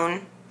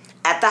alone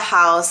at the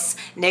house.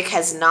 Nick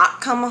has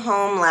not come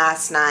home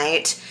last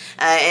night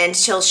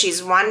until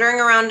she's wandering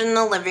around in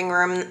the living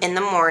room in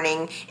the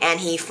morning, and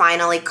he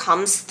finally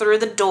comes through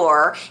the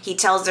door. He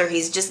tells her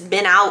he's just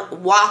been out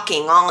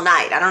walking all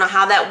night. I don't know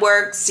how that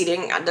works. It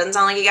doesn't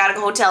sound like he got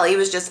a hotel. He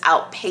was just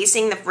out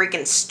pacing the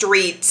freaking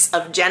streets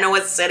of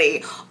Genoa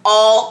City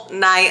all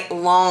night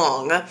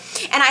long. And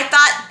I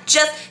thought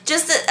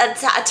just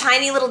a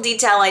tiny little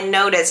detail I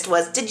noticed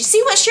was, did you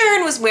see what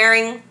Sharon was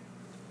wearing?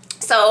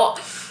 So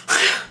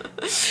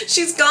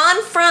she's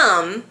gone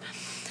from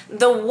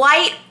the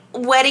white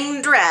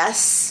wedding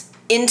dress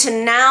into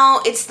now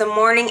it's the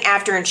morning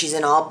after and she's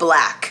in all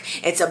black.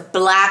 It's a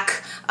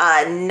black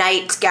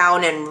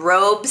nightgown and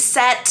robe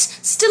set,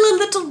 still a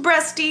little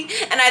breasty,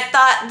 and I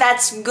thought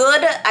that's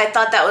good. I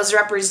thought that was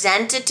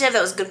representative,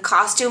 that was good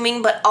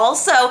costuming, but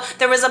also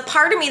there was a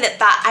part of me that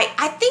thought,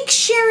 I think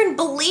Sharon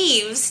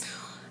believes,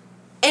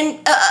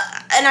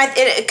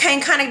 it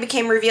kind of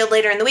became revealed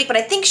later in the week, but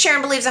I think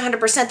Sharon believes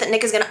 100% that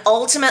Nick is going to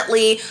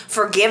ultimately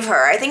forgive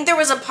her. I think there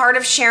was a part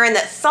of Sharon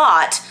that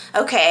thought,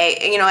 okay,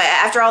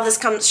 after all this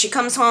she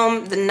comes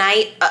home the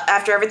night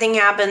after everything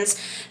happens,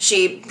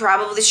 she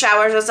probably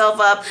showers herself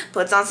up,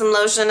 puts on some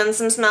lotion and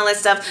some smelly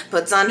stuff,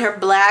 puts on her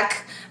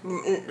black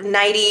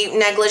nighty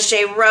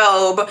negligee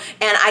robe,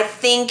 and I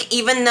think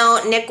even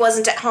though Nick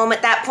wasn't at home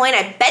at that point,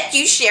 I bet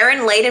you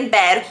Sharon laid in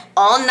bed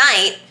all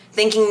night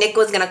thinking Nick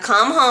was going to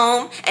come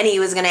home and he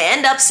was going to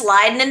end up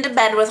sliding into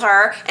bed with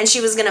her and she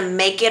was going to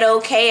make it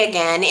okay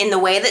again in the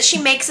way that she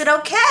makes it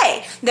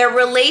okay. Their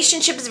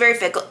relationship is very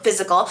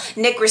physical.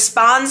 Nick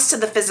responds to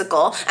the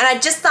physical, and I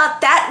just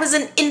thought that was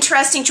an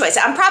interesting choice.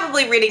 I'm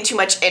probably reading too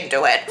much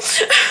into it.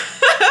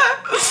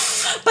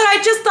 But I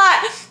just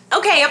thought,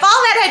 okay, if all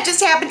that had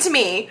just happened to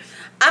me,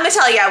 I'm going to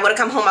tell you, I would have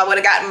come home, I would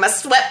have gotten my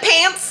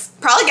sweatpants,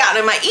 probably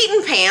gotten in my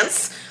eating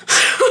pants,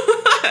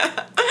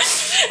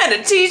 and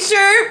a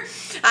t-shirt.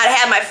 I'd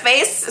had my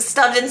face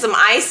stuffed in some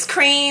ice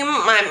cream.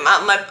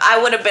 I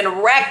would have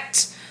been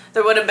wrecked.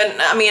 There would have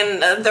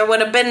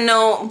been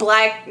no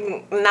black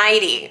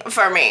nightie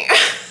for me.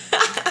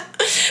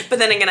 But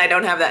then again, I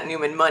don't have that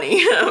Newman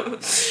money.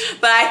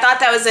 But I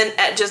thought that was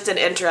just an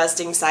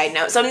interesting side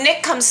note. So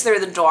Nick comes through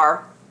the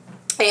door,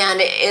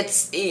 and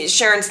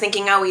Sharon's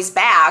thinking, oh, he's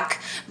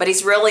back, but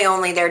he's really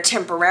only there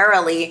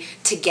temporarily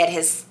to get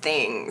his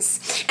things.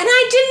 And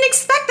I didn't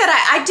expect that.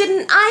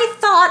 I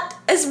thought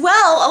as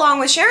well, along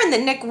with Sharon,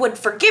 that Nick would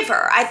forgive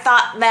her. I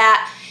thought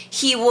that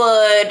he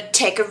would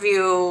take a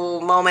few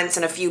moments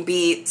and a few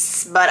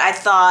beats, but I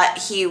thought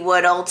he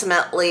would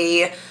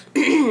ultimately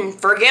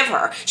forgive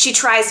her. She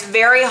tries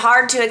very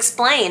hard to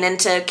explain and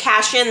to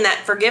cash in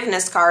that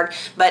forgiveness card,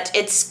 but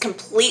it's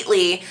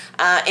completely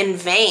in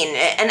vain.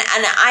 And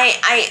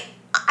I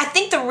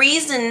think the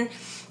reason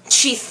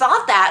she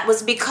thought that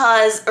was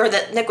because, or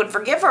that Nick would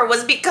forgive her,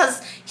 was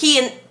because he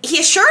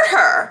assured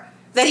her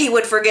that he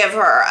would forgive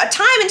her.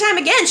 Time and time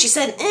again, she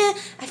said,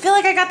 I feel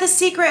like I got this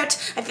secret.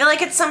 I feel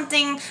like it's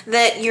something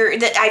that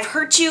I've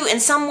hurt you in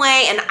some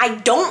way, and I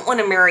don't want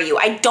to marry you.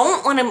 I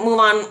don't want to move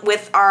on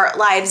with our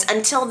lives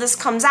until this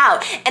comes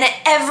out. And at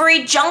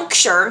every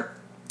juncture,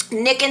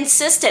 Nick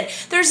insisted,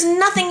 there's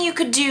nothing you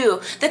could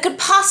do that could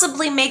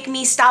possibly make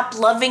me stop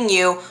loving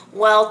you.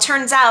 Well,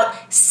 turns out,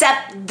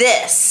 except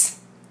this.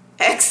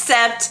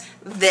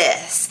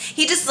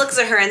 He just looks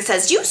at her and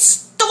says, you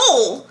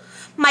stole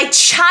my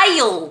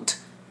child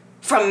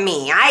from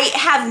me. I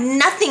have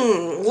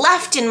nothing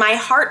left in my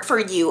heart for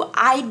you.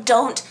 I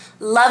don't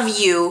love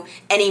you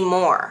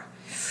anymore.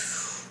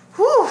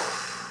 Whew.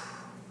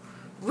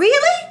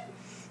 Really?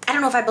 I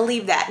don't know if I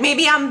believe that.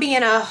 Maybe I'm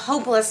being a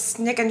hopeless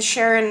Nick and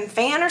Sharon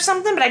fan or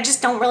something, but I just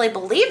don't really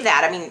believe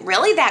that. I mean,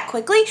 really, that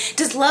quickly?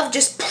 Does love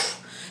just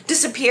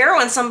disappear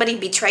when somebody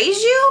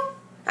betrays you?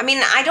 I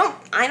mean, I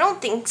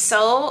don't think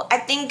so. I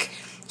think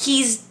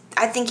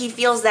he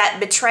feels that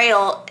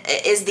betrayal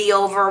is the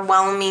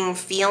overwhelming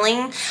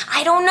feeling.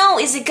 I don't know.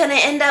 Is it going to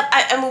end up...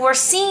 I mean, we're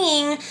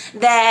seeing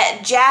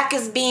that Jack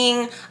is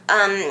being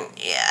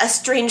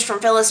estranged from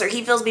Phyllis, or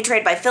he feels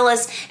betrayed by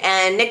Phyllis,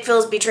 and Nick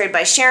feels betrayed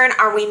by Sharon.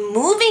 Are we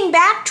moving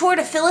back toward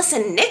a Phyllis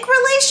and Nick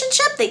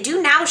relationship? They do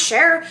now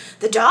share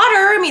the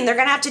daughter. I mean, they're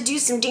going to have to do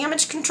some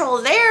damage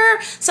control there.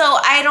 So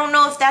I don't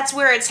know if that's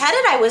where it's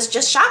headed. I was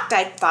just shocked.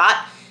 I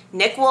thought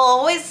Nick will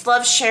always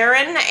love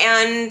Sharon,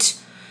 and...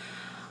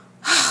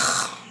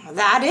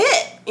 that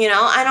it,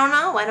 I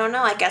don't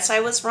know. I guess I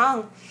was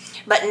wrong.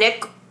 But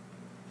Nick,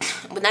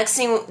 the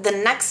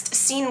next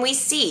scene we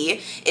see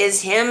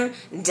is him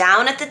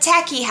down at the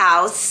tacky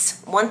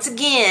house. Once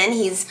again,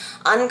 he's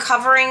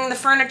uncovering the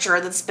furniture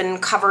that's been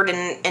covered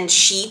in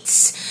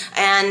sheets,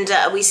 and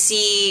we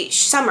see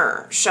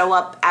Summer show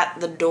up at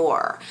the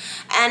door.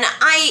 And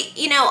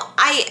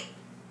I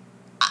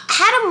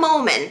had a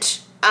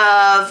moment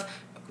of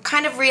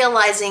kind of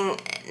realizing,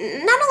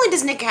 not only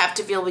does Nick have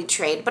to feel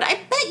betrayed, but I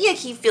bet you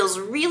he feels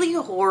really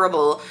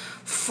horrible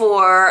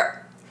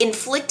for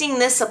inflicting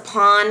this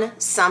upon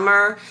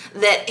Summer,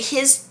 that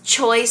his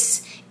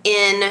choice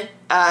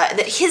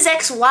that his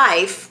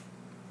ex-wife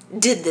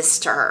did this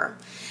to her.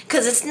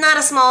 Because it's not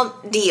a small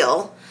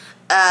deal.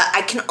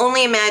 I can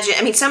only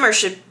imagine, Summer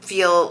should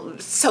feel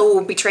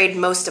so betrayed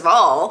most of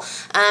all.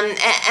 And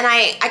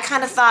I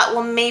kind of thought,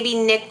 well, maybe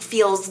Nick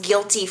feels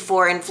guilty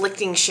for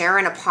inflicting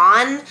Sharon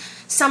upon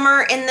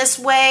Summer in this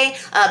way,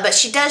 but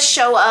she does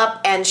show up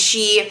and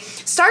she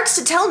starts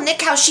to tell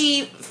Nick how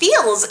she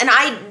feels, and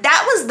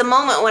that was the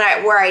moment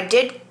where I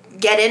did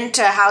get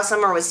into how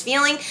Summer was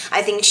feeling.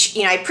 I think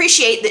I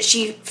appreciate that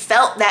she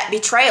felt that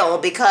betrayal,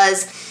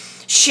 because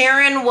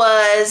Sharon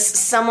was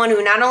someone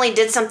who not only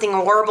did something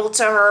horrible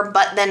to her,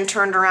 but then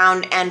turned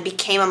around and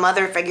became a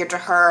mother figure to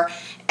her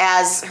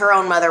as her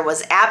own mother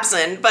was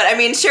absent. But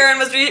Sharon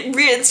was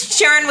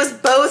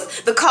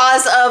both the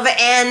cause of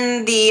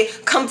and the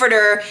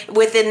comforter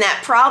within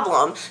that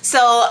problem. So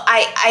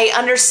I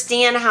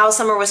understand how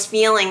Summer was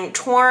feeling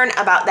torn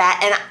about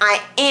that, and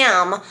I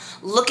am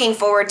looking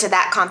forward to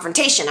that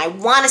confrontation. I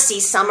want to see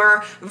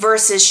Summer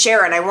versus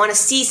Sharon. I want to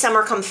see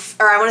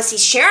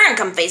Sharon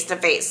come face to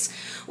face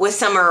with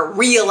Summer,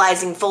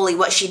 realizing fully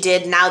what she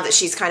did now that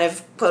she's kind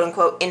of, quote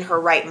unquote, in her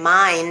right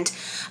mind.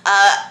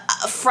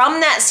 From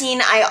that scene,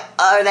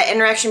 that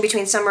interaction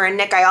between Summer and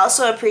Nick, I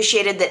also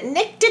appreciated that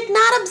Nick did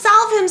not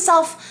absolve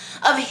himself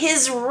of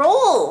his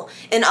role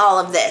in all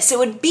of this. It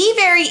would be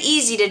very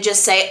easy to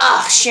just say,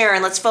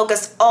 Sharon, let's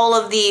focus all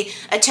of the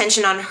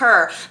attention on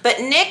her. But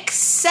Nick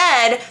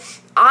said,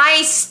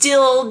 I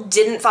still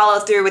didn't follow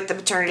through with the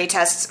paternity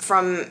tests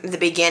from the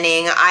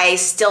beginning. I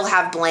still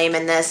have blame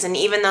in this. And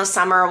even though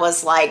Summer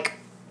was like,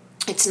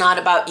 it's not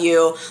about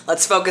you,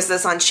 let's focus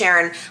this on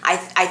Sharon, I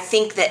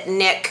think that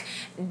Nick,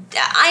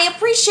 I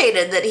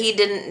appreciated that he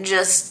didn't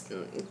just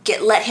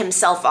let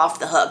himself off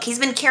the hook. He's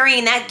been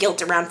carrying that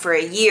guilt around for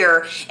a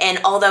year, and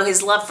although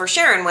his love for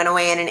Sharon went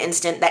away in an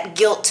instant, that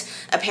guilt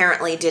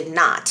apparently did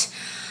not.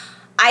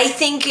 I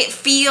think it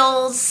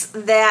feels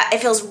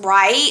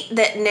right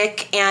that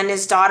Nick and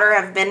his daughter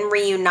have been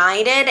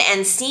reunited,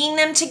 and seeing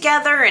them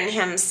together and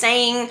him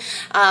saying,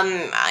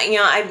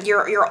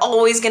 you're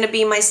always going to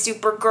be my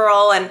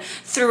Supergirl, and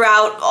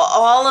throughout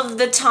all of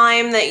the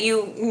time that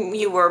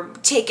you were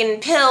taking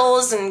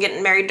pills and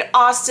getting married to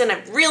Austin,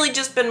 I've really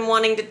just been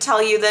wanting to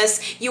tell you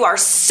this. You are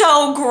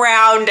so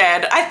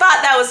grounded. I thought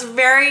that was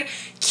very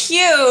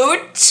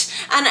cute,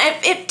 and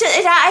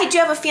I do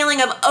have a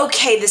feeling of,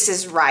 okay, this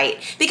is right,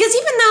 because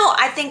even though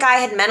I think I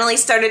had mentally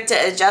started to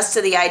adjust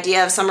to the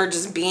idea of Summer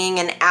just being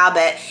an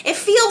Abbott, it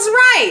feels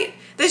right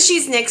that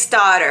she's Nick's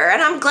daughter,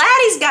 and I'm glad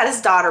he's got his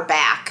daughter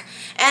back.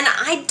 And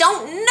I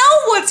don't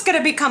know what's going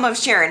to become of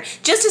Sharon.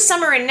 Just as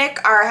Summer and Nick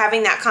are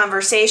having that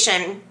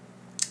conversation,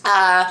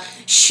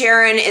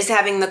 Sharon is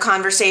having the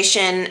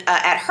conversation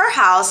at her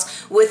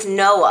house with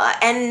Noah.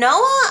 And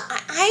Noah,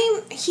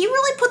 he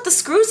really put the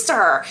screws to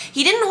her.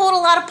 He didn't hold a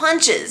lot of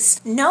punches.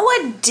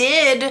 Noah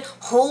did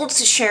hold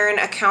Sharon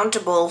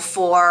accountable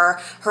for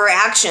her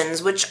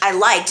actions, which I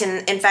liked.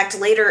 And in fact,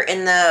 later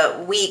in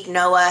the week,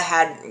 Noah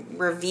had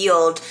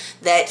revealed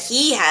that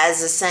he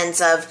has a sense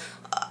of,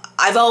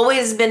 I've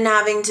always been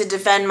having to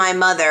defend my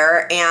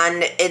mother,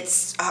 and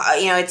it's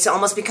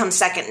almost become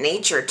second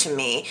nature to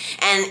me.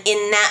 And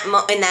in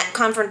that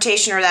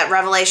confrontation, or that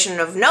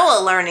revelation of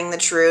Noah learning the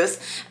truth,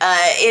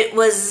 it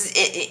was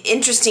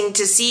interesting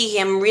to see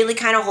him really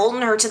kind of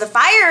holding her to the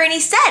fire. And he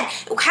said,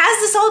 "Has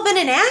this all been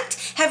an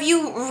act? Did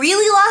you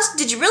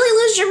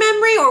really lose your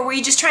memory, or were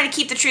you just trying to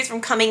keep the truth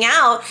from coming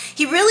out?"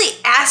 He really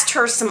asked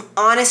her some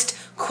honest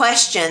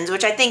questions,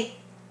 which I think,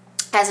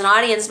 as an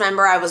audience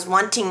member, I was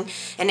wanting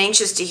and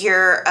anxious to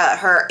hear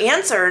her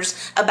answers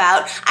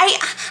about.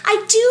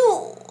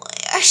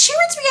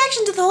 Sharon's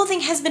reaction to the whole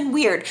thing has been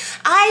weird.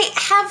 I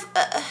have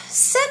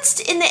sensed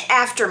in the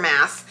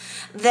aftermath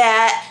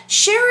that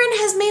Sharon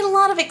has made a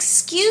lot of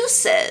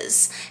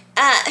excuses.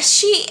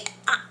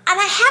 And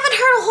I haven't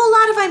heard a whole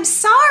lot of I'm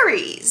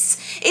sorries.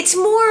 It's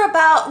more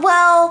about,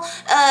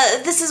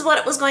 this is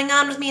what was going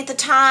on with me at the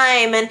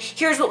time, and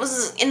here's what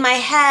was in my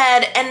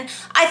head. And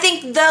I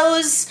think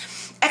those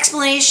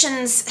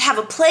explanations have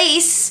a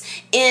place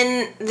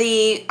in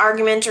the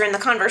argument or in the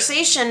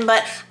conversation,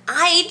 but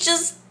I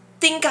just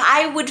think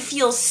I would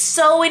feel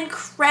so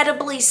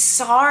incredibly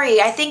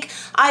sorry. I think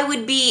I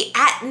would be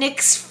at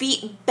Nick's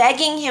feet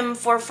begging him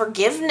for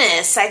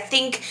forgiveness. I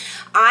think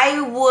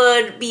I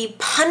would be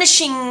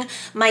punishing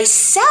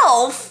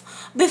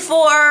myself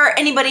before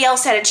anybody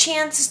else had a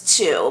chance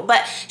to.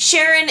 But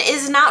Sharon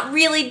is not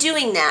really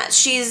doing that.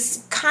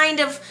 She's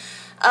kind of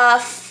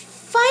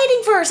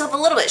fighting for herself a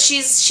little bit.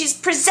 She's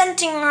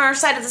presenting her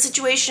side of the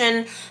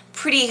situation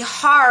pretty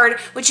hard,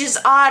 which is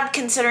odd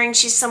considering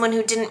she's someone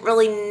who didn't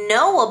really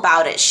know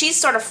about it. She's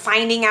sort of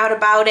finding out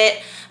about it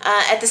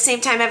at the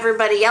same time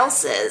everybody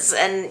else is,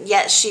 and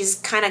yet she's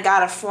kind of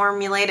got a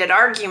formulated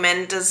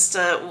argument as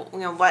to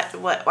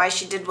why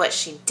she did what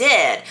she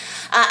did.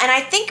 And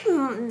I think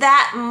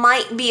that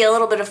might be a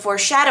little bit of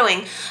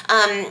foreshadowing,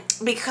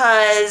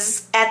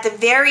 because at the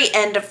very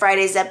end of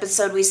Friday's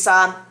episode, we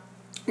saw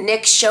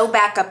Nick show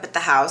back up at the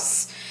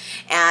house.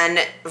 And,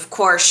 of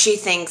course, she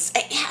thinks,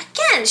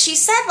 again, she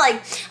said,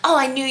 oh,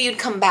 I knew you'd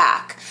come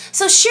back.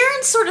 So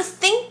Sharon's sort of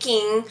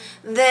thinking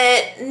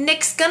that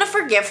Nick's going to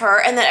forgive her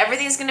and that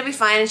everything's going to be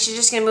fine and she's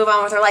just going to move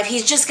on with her life.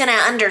 He's just going to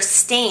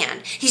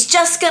understand. He's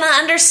just going to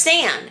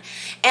understand.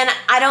 And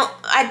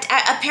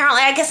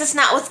apparently, I guess it's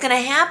not what's going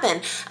to happen.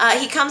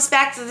 He comes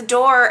back to the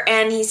door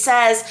and he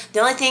says,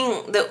 the only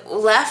thing that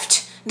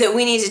left that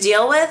we need to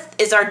deal with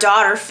is our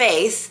daughter,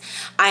 Faith.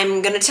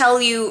 I'm going to tell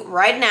you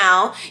right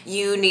now,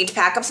 you need to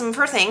pack up some of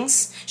her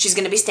things. She's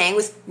going to be staying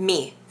with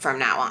me from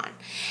now on.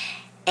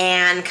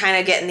 And kind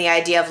of getting the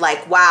idea of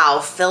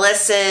wow,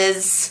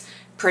 Phyllis's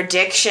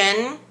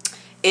prediction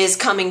is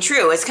coming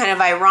true. It's kind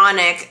of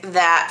ironic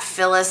that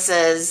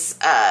Phyllis's,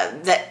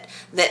 that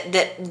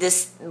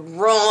this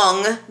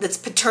wrong, this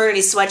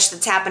paternity switch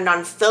that's happened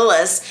on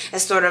Phyllis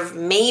is sort of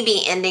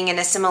maybe ending in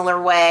a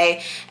similar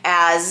way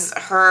as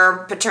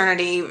her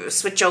paternity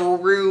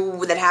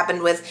switcheroo that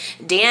happened with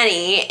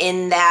Danny,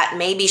 in that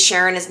maybe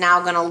Sharon is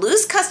now going to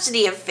lose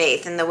custody of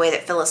Faith in the way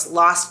that Phyllis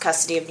lost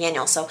custody of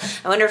Daniel. So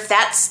I wonder if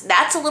that's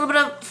a little bit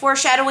of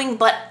foreshadowing,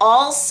 but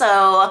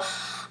also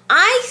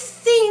I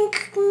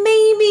think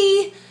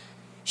maybe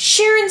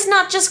Sharon's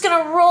not just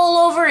going to roll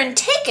over and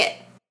take it.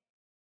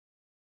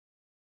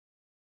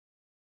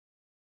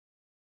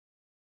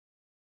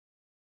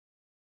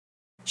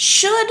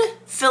 Should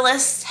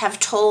Phyllis have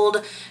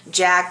told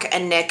Jack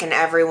and Nick and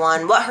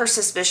everyone what her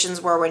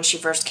suspicions were when she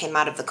first came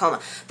out of the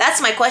coma?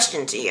 That's my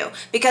question to you,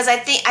 because I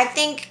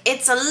think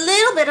it's a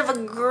little bit of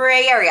a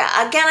gray area.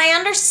 Again, I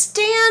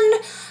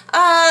understand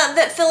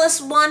that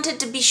Phyllis wanted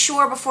to be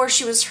sure before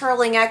she was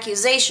hurling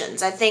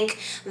accusations. I think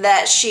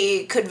that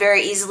she could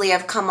very easily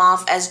have come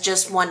off as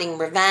just wanting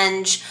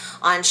revenge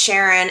on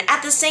Sharon.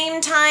 At the same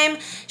time,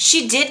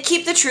 she did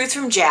keep the truth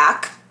from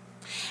Jack.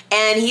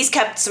 And he's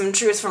kept some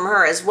truth from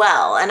her as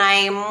well. And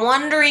I'm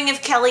wondering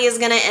if Kelly is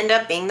going to end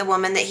up being the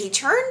woman that he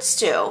turns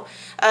to.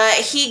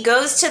 He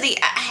goes to the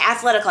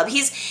athletic club.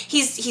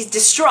 He's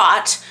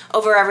distraught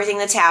over everything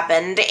that's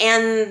happened,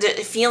 and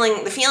the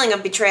feeling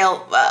of betrayal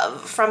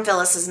from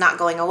Phyllis is not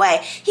going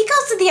away. He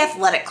goes to the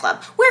athletic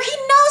club where he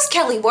knows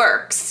Kelly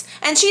works,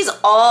 and she's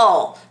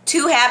all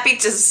too happy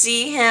to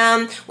see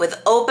him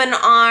with open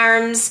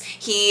arms.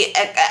 She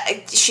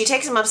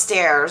takes him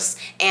upstairs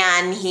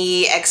and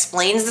he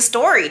explains the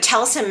story,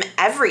 tells her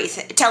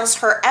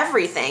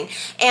everything.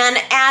 And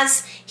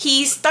as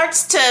he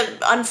starts to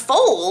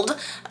unfold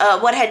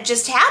what had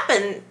just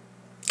happened,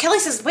 Kelly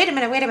says, wait a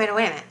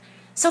minute.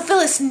 So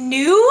Phyllis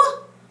knew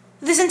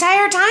this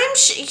entire time?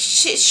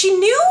 She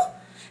knew?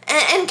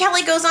 And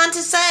Kelly goes on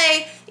to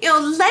say,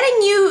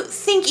 letting you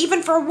think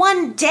even for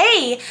one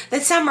day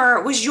that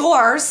Summer was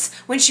yours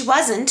when she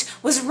wasn't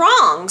was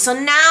wrong. So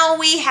now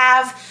we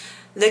have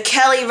the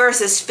Kelly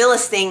versus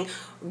Phyllis thing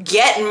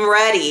getting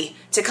ready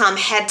to come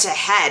head to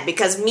head,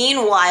 because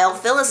meanwhile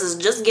Phyllis is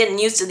just getting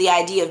used to the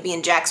idea of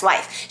being Jack's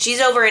wife. She's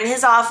over in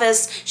his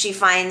office. She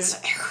finds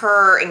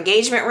her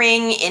engagement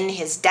ring in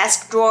his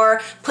desk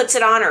drawer, puts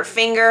it on her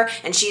finger,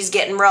 and she's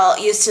getting real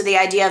used to the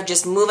idea of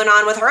just moving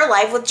on with her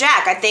life with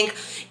Jack. I think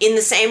in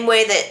the same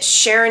way that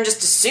Sharon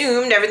just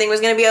assumed everything was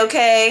going to be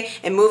okay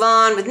and move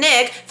on with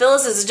Nick,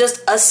 Phyllis is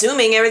just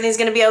assuming everything's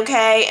going to be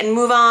okay and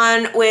move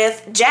on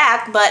with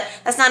Jack, but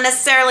that's not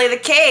necessarily the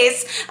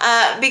case,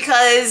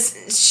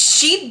 because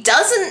she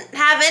doesn't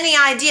have any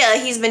idea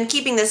he's been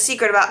keeping this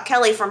secret about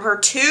Kelly from her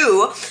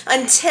too,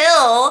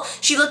 until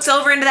she looks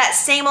over into that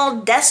same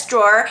old desk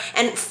drawer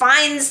and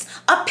finds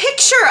a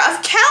picture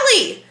of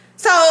Kelly.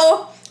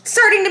 So,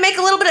 starting to make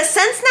a little bit of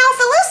sense now,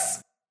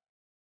 Phyllis?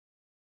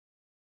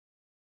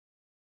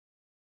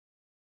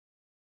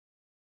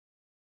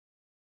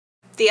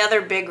 The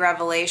other big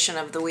revelation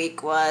of the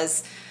week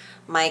was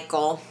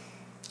Michael.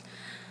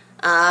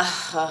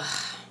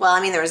 Well, I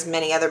mean, there was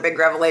many other big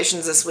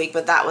revelations this week,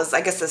 but that was,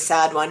 I guess, a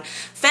sad one.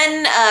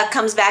 Fenn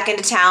comes back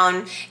into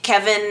town.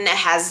 Kevin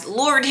has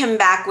lured him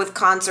back with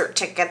concert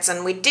tickets,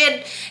 and we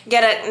did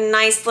get a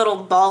nice little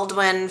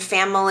Baldwin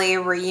family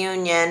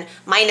reunion,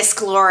 minus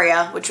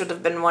Gloria, which would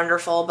have been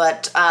wonderful,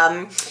 but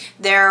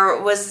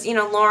there was,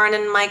 Lauren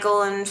and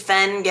Michael and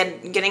Fenn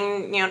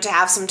getting, to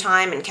have some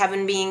time, and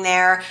Kevin being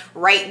there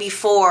right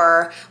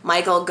before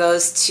Michael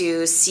goes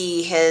to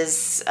see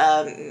his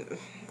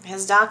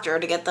doctor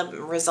to get the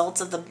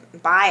results of the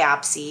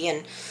biopsy,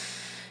 and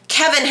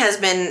Kevin has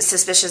been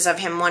suspicious of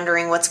him,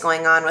 wondering what's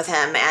going on with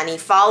him, and he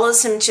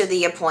follows him to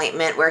the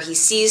appointment where he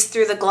sees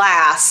through the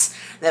glass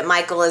that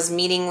Michael is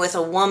meeting with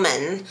a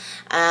woman,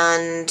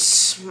 and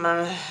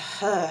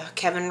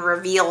Kevin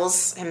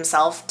reveals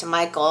himself to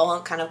Michael,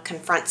 kind of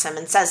confronts him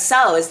and says,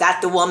 "So, is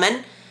that the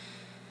woman?"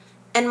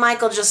 And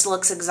Michael just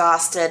looks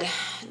exhausted,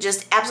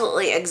 just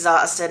absolutely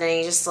exhausted, and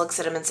he just looks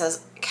at him and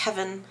says,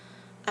 "Kevin,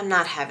 I'm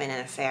not having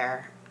an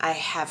affair. I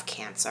have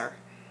cancer."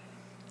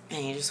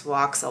 And he just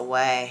walks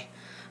away.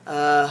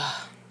 It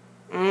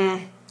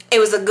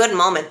was a good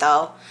moment,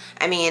 though.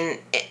 I mean,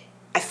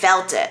 I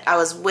felt it. I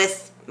was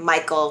with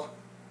Michael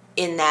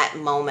in that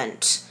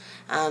moment,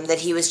 that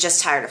he was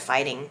just tired of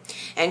fighting.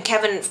 And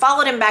Kevin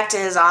followed him back to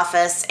his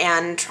office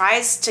and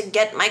tries to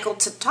get Michael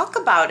to talk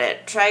about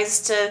it,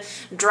 tries to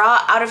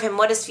draw out of him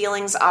what his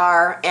feelings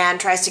are, and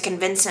tries to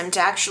convince him to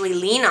actually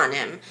lean on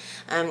him.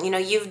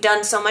 You've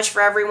done so much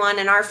for everyone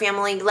in our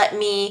family. Let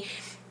me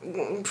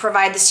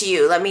provide this to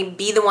you. Let me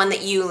be the one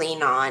that you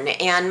lean on.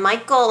 And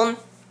Michael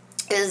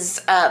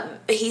is,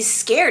 he's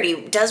scared.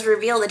 He does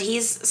reveal that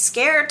he's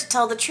scared to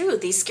tell the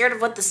truth. He's scared of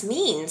what this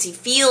means. He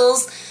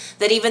feels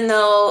that even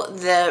though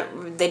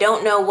they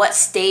don't know what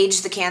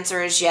stage the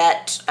cancer is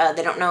yet,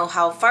 they don't know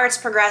how far it's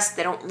progressed,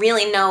 they don't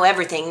really know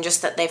everything,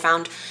 just that they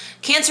found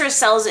cancerous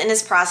cells in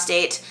his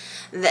prostate,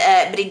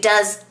 but he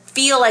does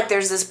feel like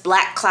there's this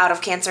black cloud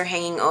of cancer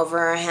hanging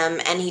over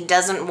him, and he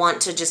doesn't want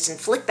to just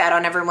inflict that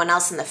on everyone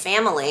else in the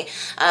family.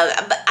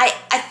 But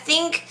I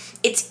think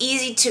it's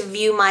easy to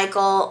view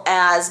Michael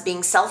as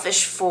being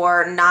selfish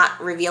for not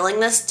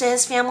revealing this to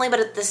his family, but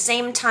at the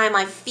same time,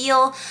 I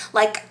feel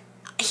like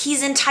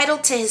he's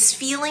entitled to his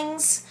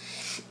feelings.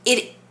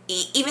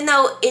 Even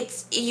though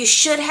you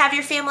should have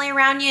your family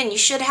around you and you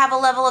should have a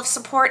level of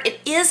support,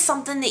 it is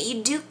something that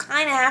you do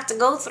kind of have to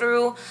go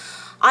through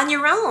on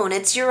your own.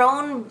 It's your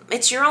own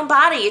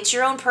body. It's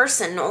your own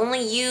person.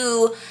 Only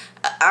you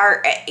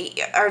are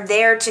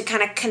there to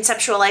kind of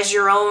conceptualize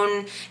your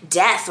own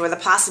death or the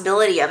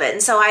possibility of it.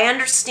 And so I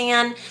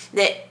understand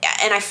that,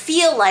 and I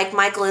feel like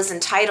Michael is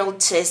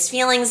entitled to his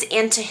feelings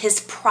and to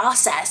his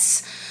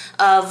process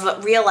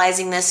of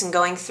realizing this and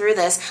going through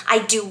this. I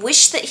do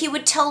wish that he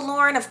would tell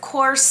Lauren, of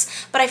course,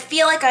 but I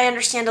feel like I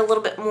understand a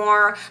little bit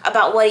more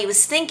about what he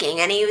was thinking.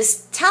 And he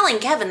was telling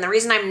Kevin, the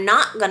reason I'm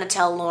not going to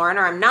tell Lauren,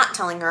 or I'm not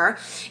telling her,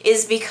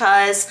 is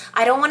because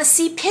I don't want to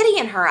see pity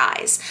in her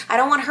eyes. I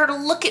don't want her to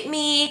look at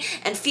me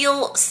and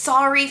feel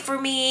sorry for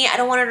me. I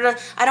don't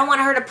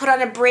want her to put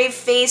on a brave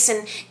face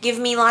and give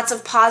me lots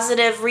of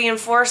positive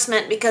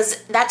reinforcement,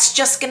 because that's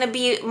just going to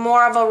be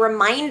more of a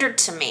reminder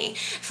to me.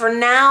 For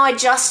now, I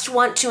just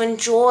want to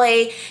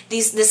enjoy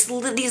these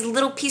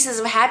little pieces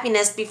of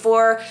happiness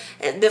before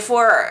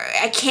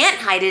I can't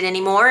hide it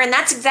anymore. And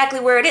that's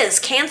exactly where it is.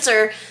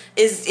 Cancer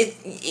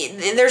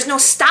there's no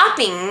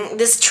stopping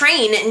this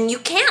train, and you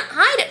can't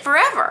hide it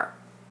forever.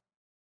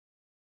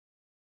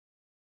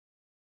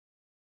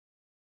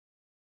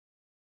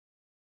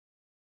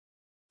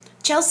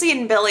 Chelsea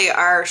and Billy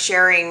are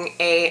sharing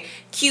a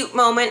cute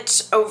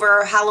moment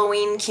over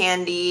Halloween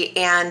candy,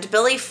 and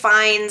Billy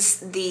finds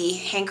the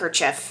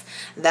handkerchief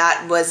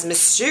that was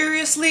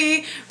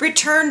mysteriously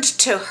returned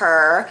to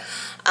her.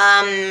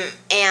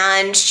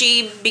 And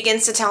she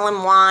begins to tell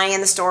him why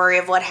and the story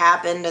of what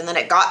happened and that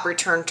it got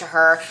returned to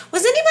her.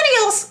 Was anybody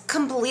else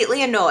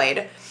completely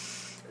annoyed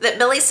that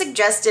Billy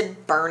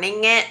suggested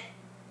burning it?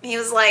 He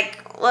was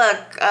like,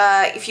 look,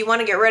 if you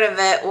want to get rid of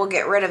it, we'll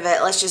get rid of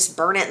it. Let's just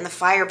burn it in the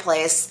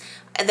fireplace.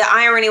 The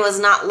irony was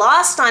not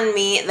lost on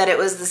me that it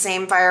was the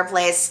same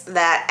fireplace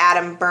that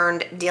Adam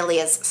burned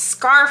Delia's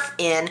scarf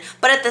in,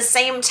 but at the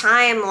same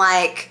time,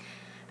 like,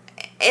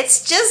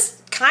 it's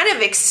just kind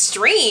of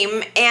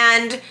extreme,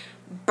 and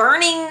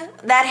burning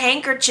that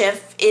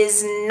handkerchief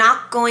is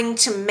not going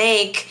to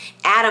make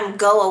Adam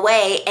go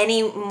away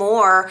any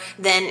more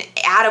than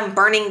Adam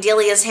burning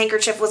Delia's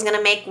handkerchief was going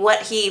to make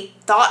what he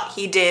thought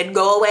he did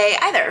go away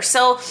either.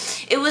 So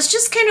it was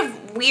just kind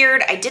of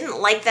weird. I didn't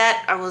like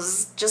that. I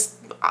was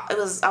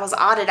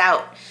odded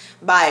out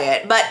by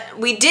it. But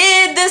we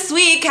did this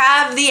week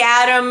have the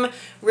Adam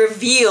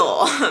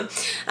reveal.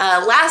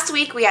 Last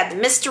week we had the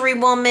mystery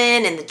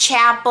woman in the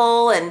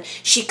chapel, and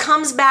she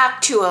comes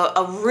back to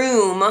a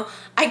room.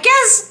 I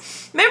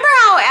guess, remember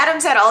how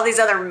Adams had all these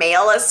other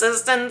male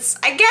assistants?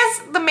 I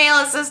guess the male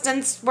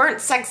assistants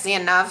weren't sexy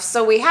enough,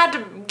 so we had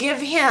to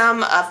give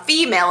him a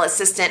female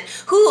assistant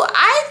who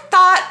I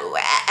thought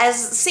as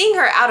seeing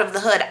her out of the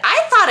hood,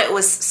 I thought it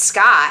was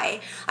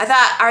Skye. I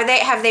thought,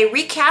 have they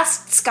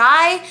recast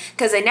Skye?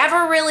 Because I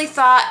never really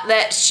thought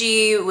that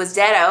she was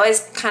dead. I always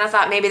kind of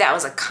thought maybe that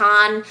was a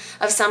con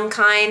of some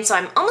kind. So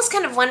I'm almost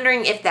kind of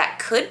wondering if that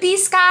could be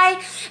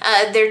Skye.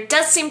 There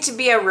does seem to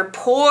be a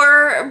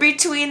rapport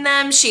between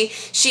them. She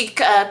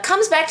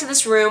comes back to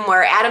this room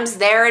where Adam's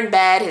there in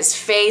bed. His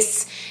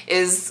face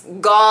is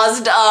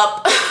gauzed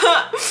up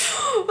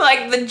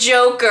like the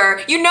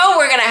Joker. You know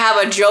we're gonna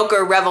have a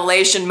Joker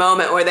revelation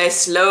moment where they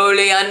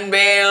slowly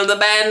unveil the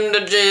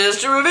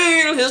bandages to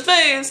reveal his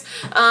face.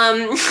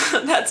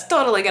 That's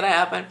totally gonna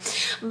happen.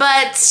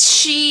 But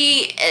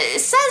she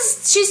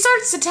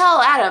starts to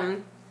tell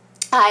Adam,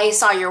 I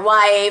saw your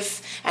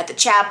wife at the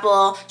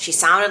chapel. She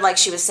sounded like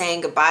she was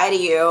saying goodbye to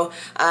you,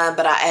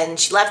 and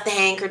she left the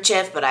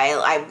handkerchief, but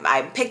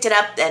I picked it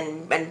up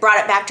and brought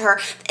it back to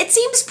her. It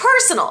seems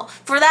personal.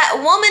 For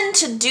that woman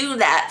to do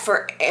that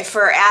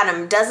for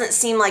Adam doesn't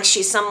seem like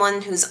she's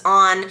someone who's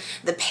on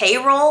the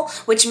payroll,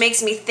 which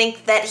makes me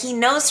think that he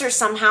knows her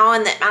somehow,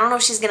 and that I don't know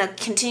if she's going to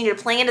continue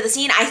to play into the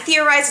scene. I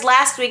theorized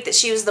last week that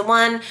she was the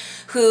one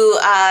who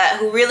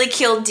really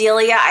killed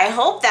Delia. I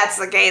hope that's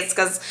the case,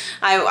 because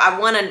I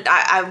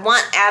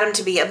want Adam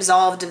to be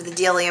absolved of the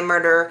Delia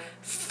murder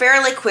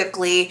fairly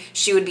quickly.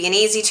 She would be an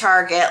easy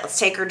target. Let's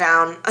take her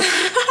down.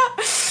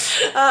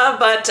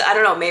 But I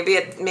don't know. Maybe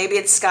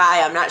it's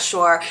Skye. I'm not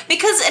sure,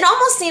 because it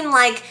almost seemed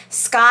like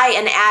Skye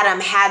and Adam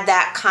had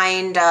that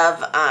kind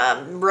of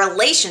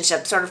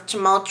relationship, sort of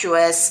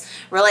tumultuous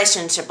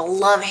relationship, a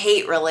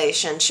love-hate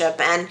relationship.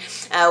 And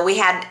we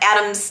had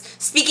Adam's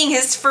speaking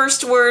his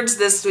first words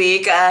this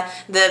week.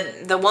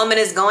 The woman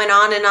is going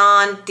on and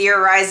on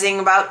theorizing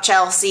about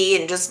Chelsea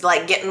and just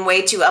like getting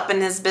way too up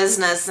in his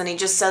business. And he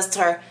just says to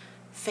her,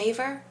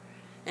 "Favor?"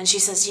 And she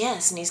says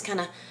yes. And he's kind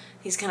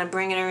of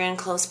bringing her in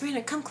close.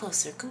 Brina, come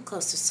closer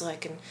so I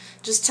can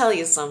just tell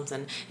you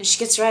something. And she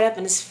gets right up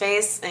in his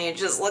face, and he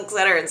just looks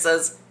at her and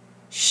says,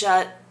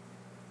 "Shut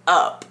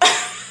up."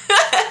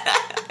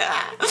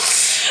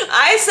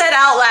 I said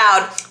out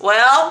loud,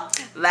 well,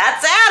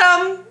 that's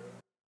Adam.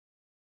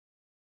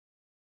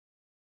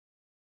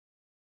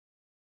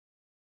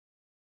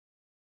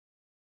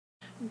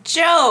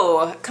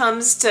 Joe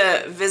comes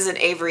to visit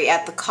Avery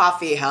at the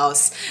coffee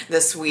house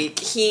this week.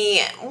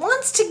 He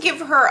wants to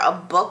give her a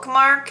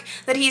bookmark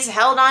that he's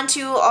held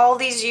onto all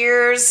these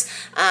years.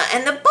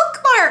 And the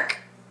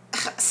bookmark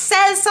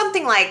says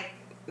something like,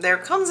 there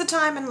comes a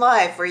time in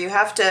life where you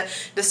have to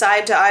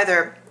decide to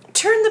either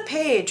turn the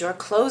page or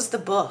close the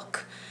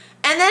book.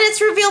 And then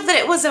it's revealed that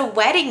it was a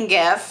wedding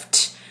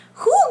gift.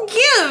 Who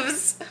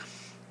gives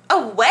a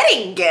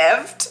wedding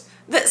gift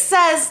that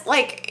says,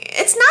 like,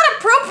 it's not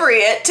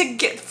appropriate to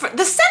get,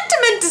 the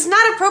sentiment is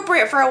not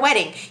appropriate for a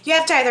wedding. You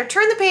have to either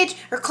turn the page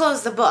or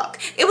close the book.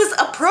 It was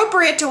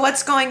appropriate to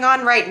what's going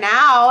on right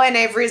now in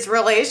Avery's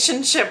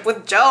relationship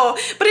with Joe,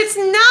 but it's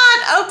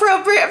not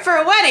appropriate for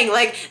a wedding.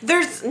 Like,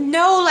 there's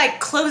no, like,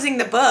 closing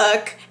the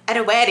book at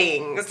a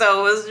wedding.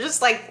 So it was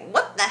just like,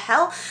 what the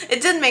hell?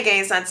 It didn't make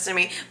any sense to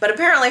me. But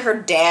apparently her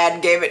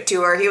dad gave it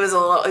to her. He was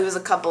a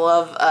couple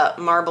of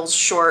marbles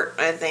short,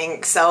 I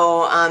think.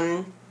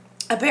 So,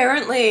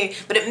 apparently,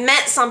 but it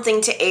meant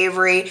something to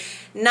Avery.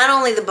 Not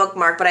only the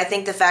bookmark, but I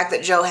think the fact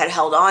that Joe had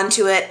held on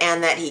to it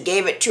and that he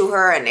gave it to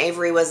her, and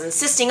Avery was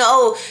insisting,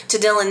 to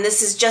Dylan,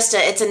 this is just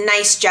it's a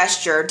nice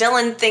gesture.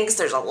 Dylan thinks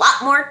there's a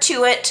lot more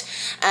to it,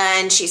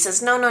 and she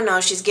says, no,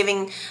 she's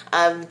giving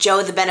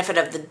Joe the benefit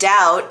of the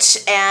doubt.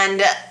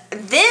 And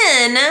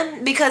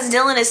then, because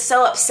Dylan is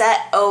so upset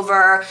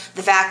over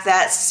the fact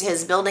that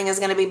his building is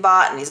going to be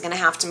bought and he's going to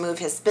have to move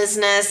his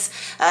business,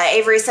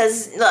 Avery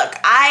says, look,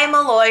 I'm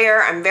a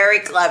lawyer, I'm very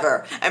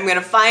clever. I'm going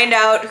to find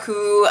out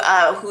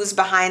who's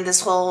behind this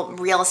whole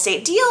real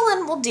estate deal,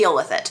 and we'll deal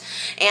with it.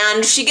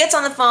 And she gets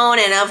on the phone,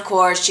 and of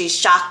course she's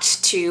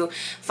shocked to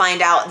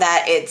find out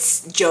that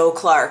it's Joe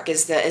Clark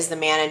is the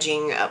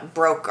managing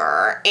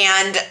broker.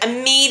 And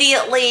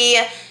immediately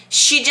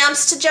she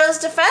jumps to Joe's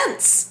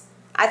defense.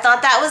 I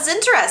thought that was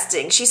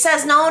interesting. She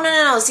says,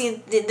 no.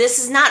 See, this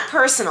is not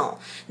personal.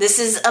 This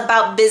is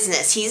about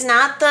business. He's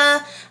not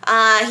the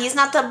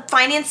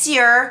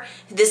financier.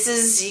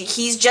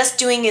 He's just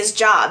doing his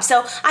job.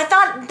 So I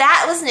thought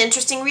that was an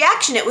interesting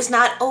reaction. It was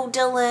not,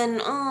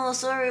 Dylan,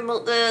 sorry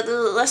about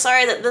that.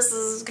 Sorry that this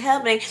is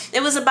happening.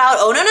 It was about,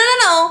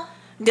 no.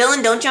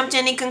 Dylan, don't jump to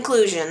any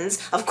conclusions.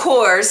 Of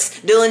course,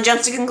 Dylan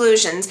jumps to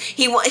conclusions.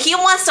 He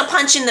wants to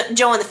punch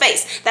Joe in the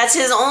face. That's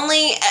his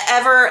only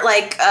ever,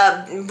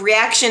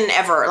 reaction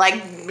ever. Like,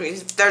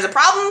 if there's a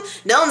problem,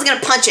 Dylan's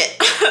gonna punch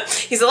it.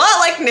 He's a lot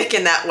like Nick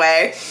in that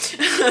way.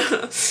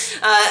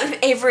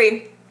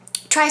 Avery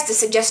tries to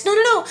suggest,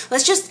 no,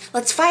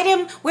 let's fight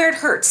him where it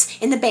hurts,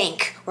 in the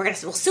bank. We'll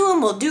sue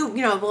him, we'll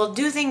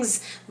do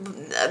things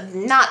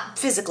not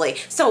physically.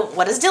 So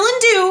what does Dylan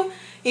do?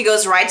 He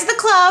goes right to the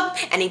club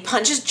and he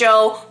punches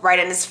Joe right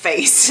in his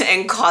face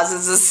and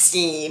causes a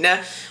scene,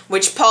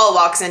 which Paul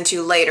walks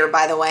into later,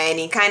 by the way, and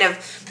he kind of,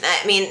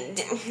 I mean,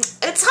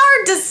 it's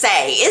hard to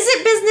say. Is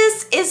it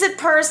business? Is it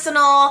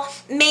personal?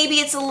 Maybe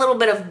it's a little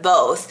bit of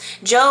both.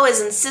 Joe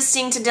is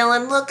insisting to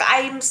Dylan, look,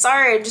 I'm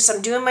sorry,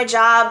 I'm doing my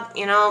job,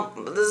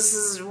 this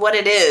is what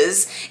it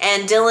is.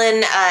 And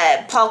Dylan,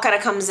 Paul kind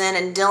of comes in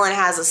and Dylan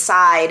has a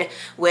side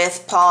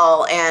with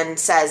Paul and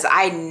says,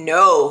 I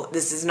know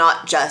this is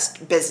not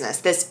just business.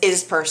 This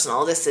is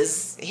personal. This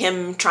is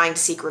him trying to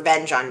seek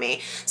revenge on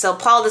me. So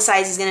Paul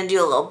decides he's going to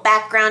do a little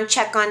background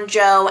check on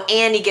Joe,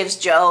 and he gives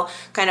Joe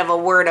kind of a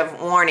word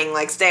of warning,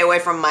 like, stay away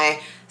from my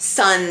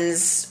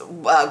son's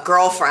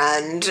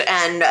girlfriend.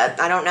 And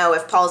I don't know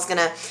if Paul's going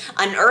to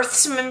unearth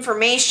some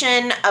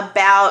information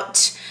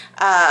about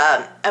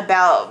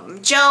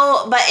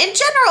Joe, but in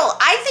general,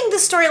 I think the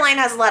storyline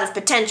has a lot of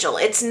potential.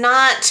 It's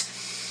not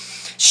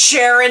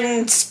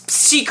Sharon's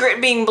secret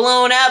being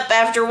blown up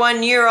after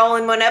 1 year all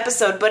in one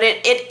episode, but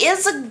it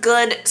is a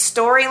good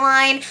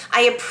storyline.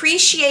 I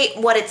appreciate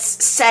what it's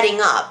setting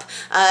up.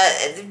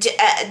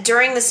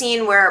 During the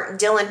scene where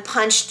Dylan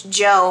punched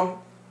Joe,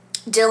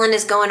 Dylan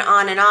is going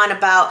on and on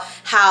about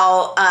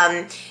how,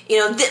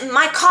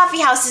 my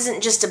coffee house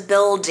isn't just a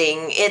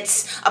building.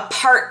 It's a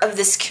part of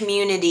this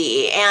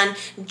community. And,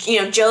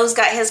 Joe's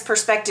got his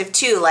perspective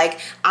too. Like,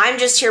 I'm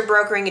just here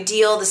brokering a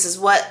deal. This is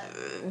what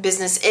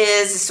business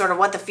is sort of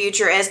what the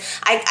future is.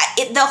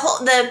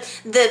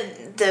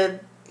 The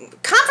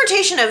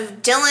confrontation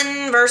of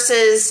Dylan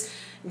versus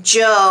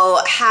Joe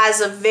has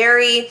a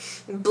very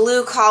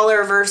blue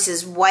collar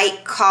versus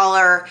white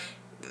collar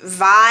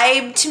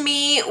vibe to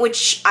me,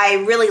 which I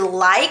really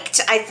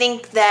liked. I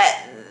think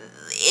that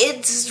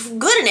it's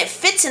good and it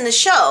fits in the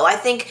show. I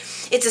think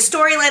it's a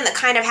storyline that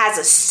kind of has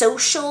a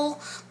social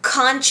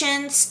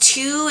conscience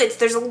too.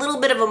 There's a little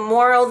bit of a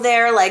moral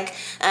there, like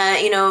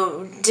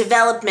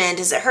development.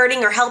 Is it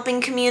hurting or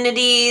helping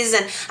communities?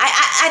 And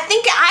I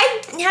think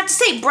I have to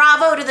say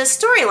bravo to this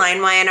storyline,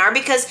 YNR,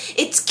 because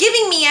it's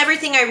giving me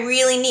everything I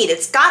really need.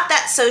 It's got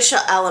that social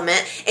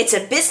element. It's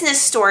a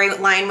business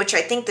storyline, which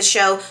I think the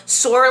show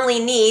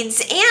sorely needs,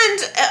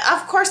 and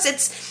of course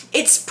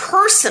it's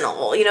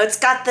personal. It's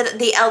got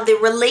the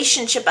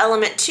relationship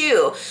element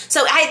too.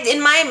 So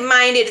in my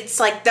mind, it's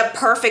like the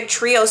perfect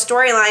trio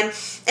storyline.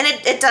 And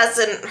it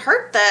doesn't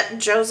hurt that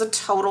Joe's a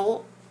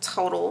total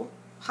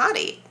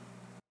hottie.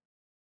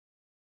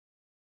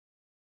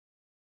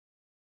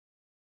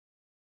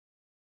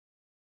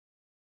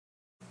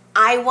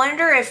 I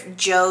wonder if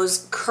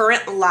Joe's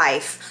current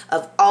life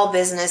of all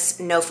business,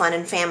 no fun,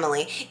 and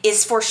family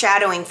is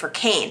foreshadowing for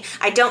Kane.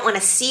 I don't want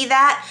to see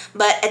that,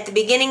 but at the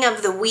beginning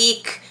of the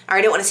week, or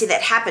I don't want to see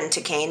that happen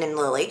to Kane and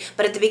Lily,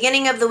 but at the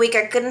beginning of the week,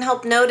 I couldn't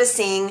help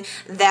noticing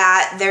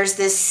that there's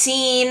this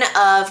scene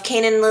of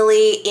Kane and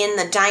Lily in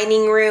the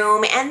dining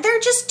room, and they're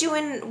just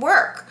doing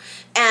work.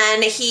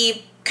 And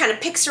he kind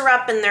of picks her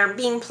up and they're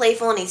being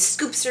playful and he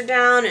scoops her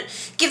down and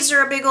gives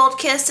her a big old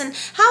kiss. And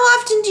how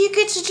often do you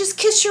get to just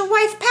kiss your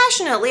wife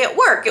passionately at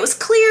work? It was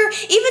clear,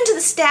 even to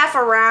the staff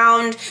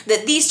around,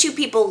 that these two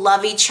people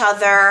love each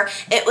other.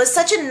 It was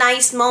such a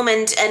nice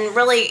moment and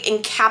really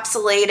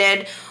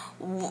encapsulated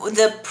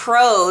the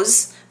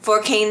pros for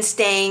Kane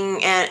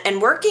staying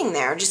and working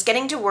there, just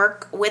getting to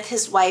work with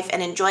his wife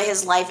and enjoy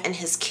his life and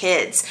his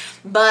kids.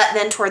 But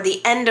then toward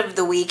the end of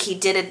the week, he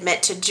did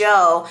admit to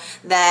Joe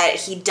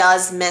that he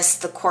does miss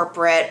the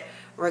corporate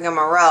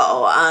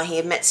rigmarole. He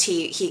admits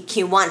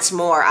he wants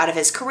more out of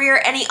his career,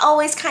 and he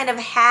always kind of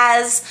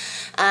has.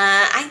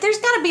 There's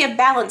got to be a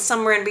balance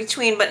somewhere in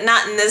between, but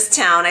not in this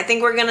town. I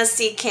think we're going to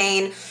see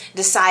Kane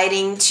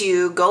deciding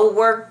to go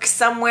work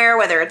somewhere,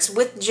 whether it's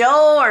with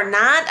Joe or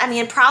not. I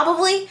mean,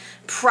 probably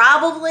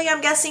I'm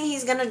guessing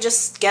he's going to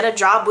just get a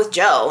job with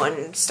Joe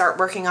and start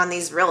working on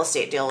these real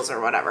estate deals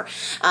or whatever.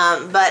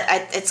 But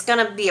it's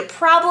going to be a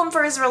problem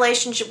for his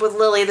relationship with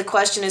Lily. The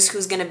question is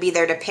who's going to be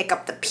there to pick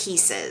up the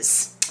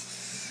pieces.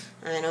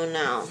 I don't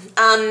know.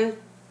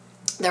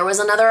 There was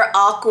another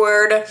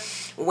awkward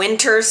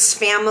Winters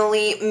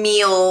family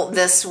meal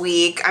this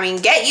week. I mean,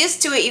 get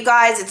used to it, you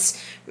guys.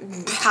 It's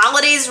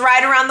holidays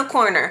right around the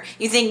corner.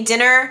 You think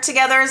dinner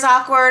together is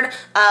awkward?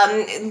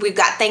 We've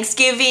got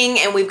Thanksgiving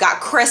and we've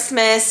got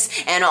Christmas,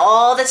 and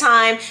all the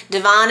time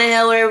Devon and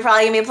Hillary are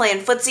probably gonna be playing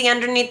footsie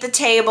underneath the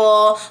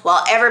table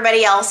while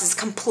everybody else is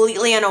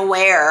completely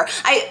unaware.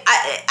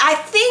 I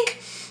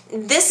think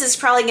this is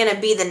probably gonna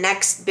be the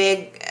next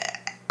big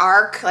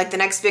arc, like the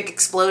next big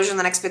explosion,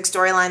 the next big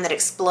storyline that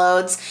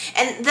explodes.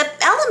 And the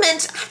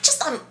element,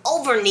 I'm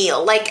over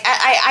Neil. Like,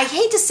 I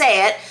hate to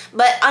say it,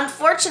 but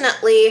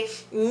unfortunately,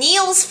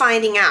 Neil's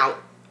finding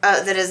out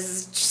that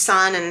his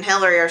son and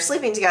Hillary are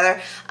sleeping together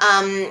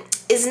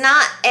is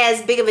not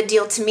as big of a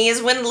deal to me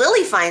as when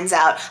Lily finds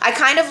out. I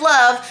kind of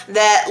love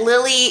that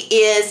Lily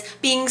is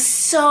being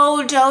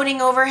so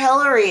doting over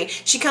Hillary.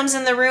 She comes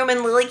in the room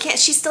and Lily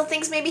she still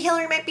thinks maybe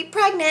Hillary might be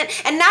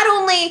pregnant. And not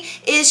only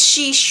is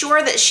she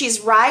sure that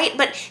she's right,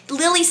 but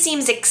Lily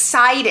seems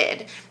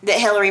excited that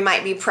Hillary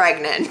might be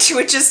pregnant,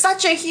 which is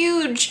such a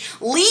huge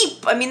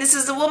leap. I mean, this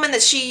is the woman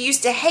that she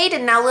used to hate,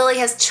 and now Lily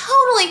has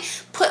totally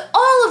put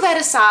all of that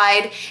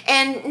aside,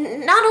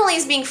 and not only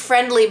is being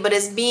friendly, but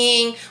is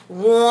being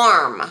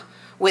warm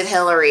with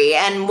Hillary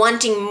and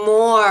wanting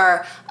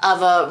more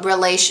of a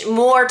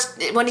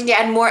wanting to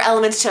add more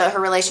elements to her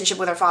relationship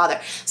with her father.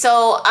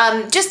 So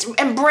just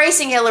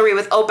embracing Hillary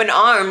with open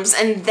arms,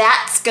 and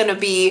that's going to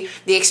be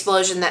the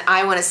explosion that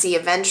I want to see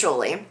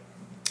eventually.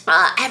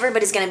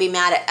 Everybody's going to be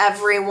mad at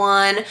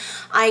everyone.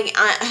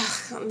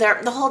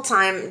 The whole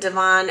time,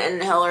 Devon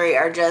and Hillary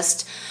are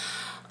just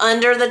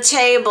under the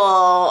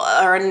table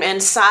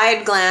and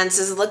side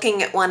glances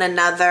looking at one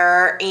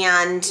another,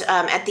 and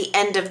at the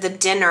end of the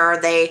dinner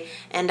they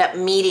end up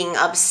meeting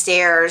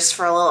upstairs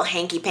for a little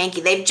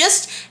hanky-panky. They've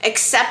just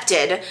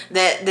accepted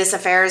that this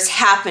affair is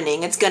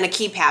happening. It's going to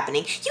keep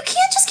happening. You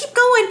can't just keep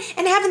going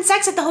and having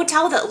sex at the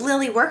hotel that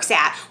Lily works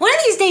at. One of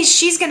these days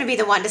she's going to be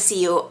the one to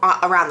see you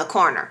around the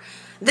corner.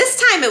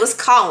 This time it was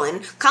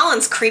Colin.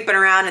 Colin's creeping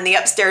around in the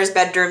upstairs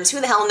bedrooms. Who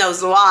the hell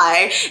knows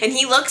why? And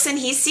he looks and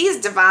he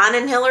sees Devon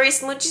and Hillary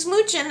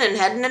smooching and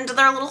heading into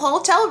their little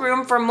hotel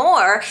room for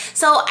more.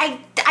 So I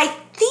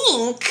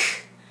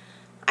think,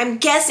 I'm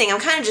guessing,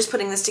 I'm kind of just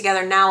putting this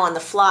together now on the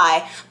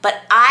fly,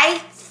 but I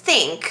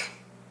think,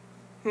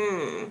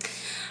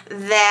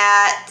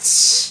 that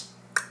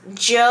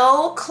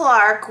Joe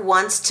Clark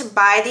wants to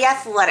buy the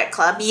athletic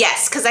club.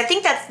 Yes, because I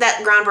think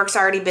that groundwork's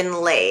already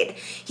been laid.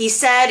 He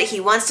said he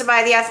wants to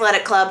buy the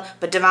athletic club,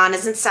 but Devon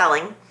isn't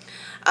selling.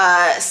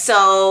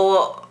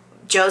 So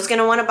Joe's going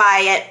to want to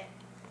buy it.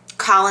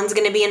 Colin's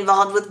going to be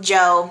involved with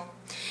Joe.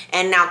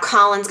 And now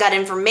Colin's got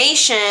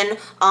information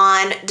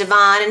on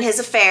Devon and his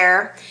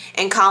affair.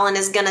 And Colin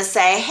is going to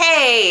say,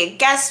 hey,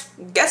 guess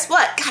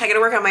what? God, I got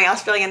to work on my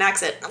Australian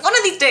accent. One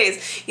of these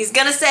days, he's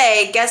going to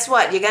say, guess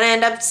what? You're going to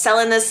end up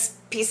selling this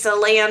piece of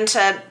land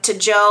to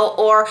Joe,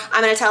 or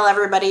I'm going to tell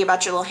everybody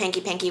about your little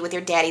hanky-panky with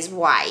your daddy's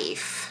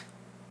wife.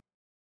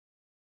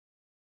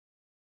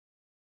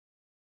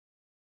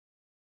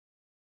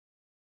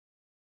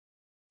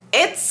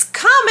 It's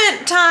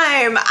comment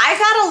time! I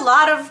got a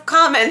lot of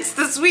comments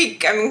this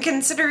week. I mean,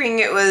 considering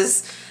it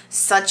was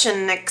such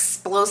an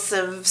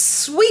explosive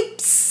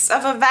sweeps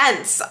of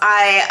events.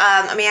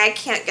 I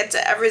can't get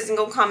to every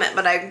single comment,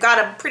 but I got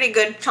a pretty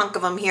good chunk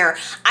of them here.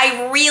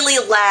 I really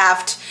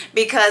laughed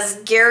because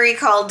Gary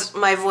called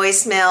my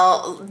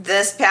voicemail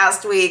this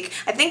past week.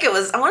 I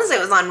want to say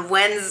it was on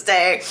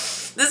Wednesday.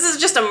 This is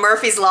just a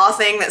Murphy's Law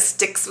thing that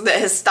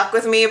has stuck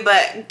with me,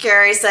 but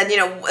Gary said,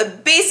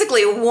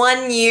 basically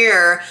 1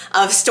 year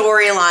of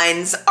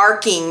storylines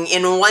arcing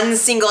in one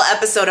single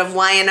episode of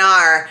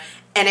YNR,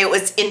 and it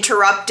was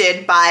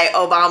interrupted by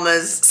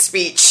Obama's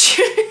speech.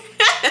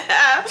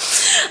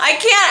 I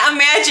can't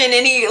imagine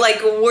any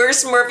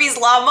worse Murphy's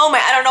Law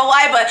moment. I don't know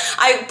why, but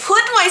I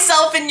put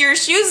myself in your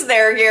shoes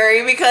there,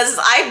 Gary, because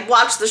I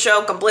watched the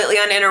show completely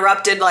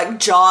uninterrupted,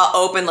 jaw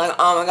open, oh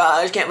my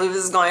God, I can't believe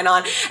this is going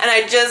on. And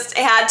I just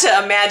had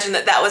to imagine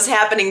that was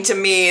happening to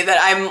me, that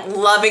I'm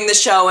loving the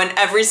show and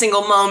every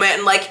single moment,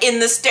 and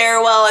in the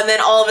stairwell, and then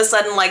all of a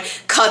sudden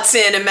cuts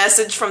in a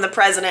message from the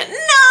president. No!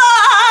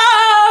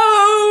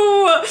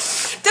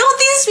 Don't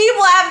these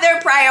people have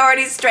their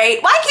priorities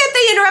straight? Why can't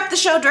they interrupt the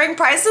show during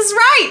Price is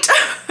Right?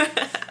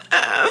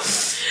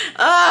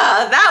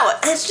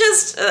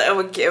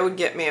 It would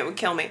get me, it would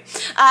kill me.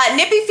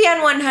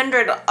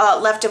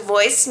 NippyFan100 left a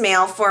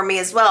voicemail for me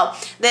as well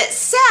that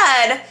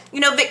said,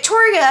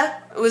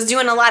 Victoria was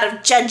doing a lot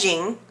of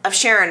judging of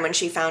Sharon when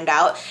she found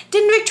out.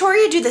 Didn't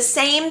Victoria do the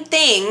same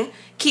thing,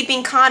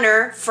 keeping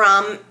Connor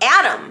from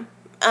Adam?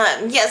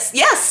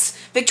 Yes.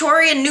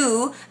 Victoria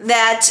knew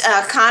that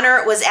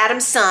Connor was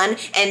Adam's son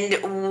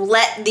and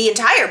let the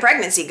entire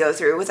pregnancy go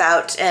through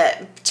without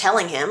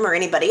telling him or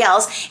anybody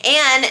else.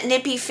 And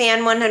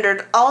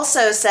NippyFan100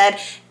 also said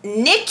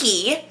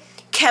Nikki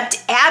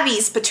kept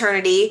Abby's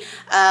paternity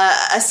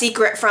a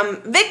secret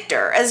from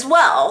Victor as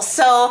well.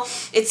 So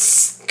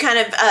it's kind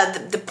of,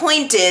 the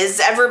point is,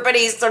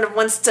 everybody sort of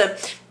wants to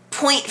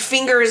point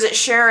fingers at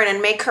Sharon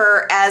and make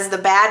her as the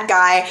bad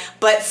guy,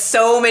 but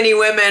so many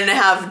women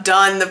have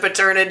done the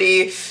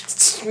paternity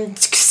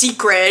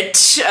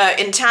secret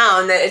in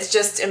town that it's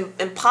just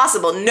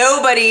impossible.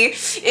 Nobody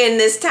in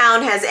this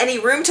town has any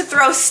room to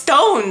throw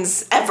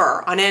stones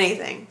ever on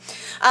anything.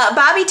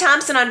 Bobby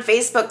Thompson on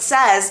Facebook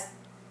says,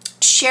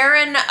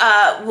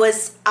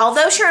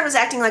 although Sharon was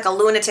acting like a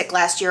lunatic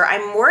last year,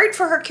 I'm worried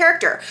for her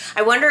character.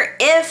 I wonder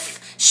if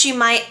she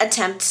might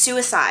attempt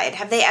suicide.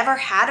 Have they ever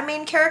had a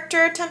main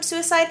character attempt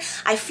suicide?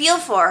 I feel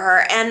for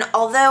her, and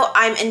although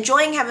I'm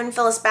enjoying having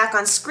Phyllis back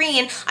on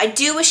screen, I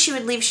do wish she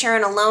would leave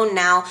Sharon alone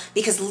now,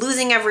 because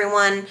losing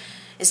everyone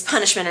is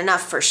punishment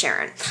enough for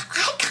Sharon.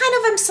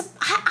 I'm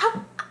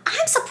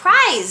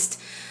surprised.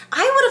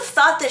 I would have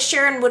thought that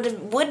Sharon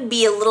would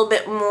be a little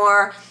bit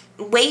more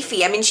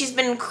wafy. I mean, she's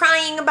been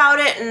crying about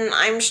it, and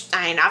I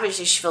mean,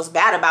 obviously she feels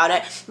bad about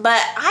it, but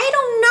I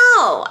don't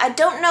know. I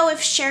don't know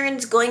if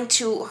Sharon's going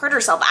to hurt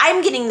herself.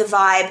 I'm getting the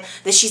vibe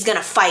that she's going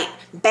to fight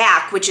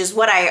back, which is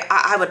what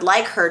I would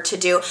like her to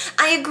do.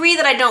 I agree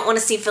that I don't want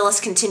to see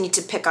Phyllis continue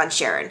to pick on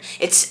Sharon.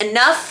 It's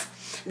enough.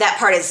 That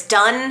part is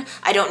done.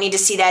 I don't need to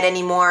see that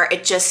anymore.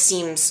 It just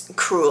seems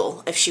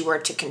cruel if she were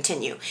to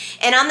continue.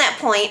 And on that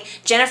point,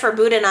 Jennifer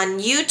Budin on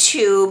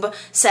YouTube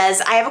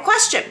says, I have a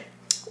question.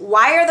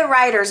 Why are the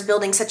writers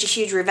building such a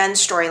huge revenge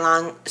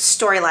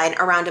storyline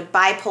around a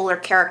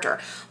bipolar character?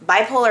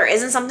 Bipolar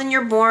isn't something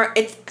you're Bipolar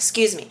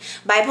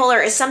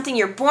is something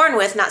you're born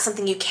with, not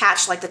something you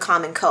catch like the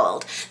common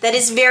cold. That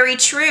is very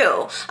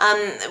true.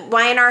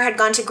 YNR had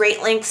gone to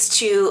great lengths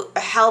to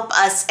help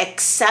us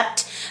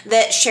accept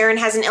that Sharon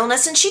has an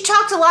illness, and she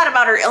talked a lot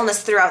about her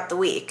illness throughout the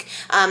week.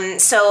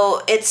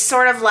 So it's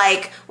sort of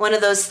like one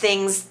of those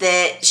things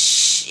that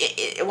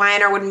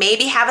YNR would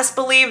maybe have us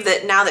believe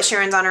that now that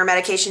Sharon's on her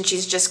medication,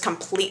 she's just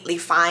completely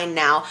fine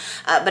now.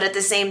 But at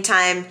the same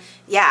time,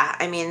 yeah,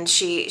 I mean,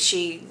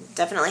 she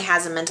definitely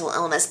has a mental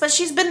illness, but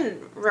she's been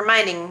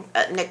reminding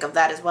Nick of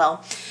that as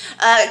well.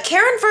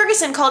 Karen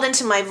Ferguson called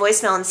into my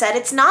voicemail and said,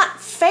 it's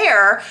not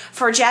fair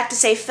for Jack to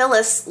say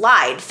Phyllis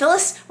lied.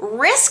 Phyllis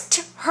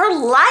risked her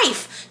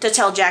life to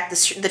tell Jack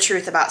the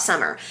truth about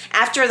Summer.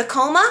 After the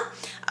coma,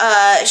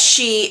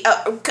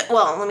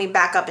 well, let me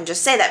back up and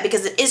just say that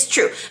because it is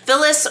true.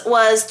 Phyllis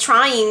was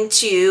trying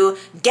to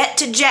get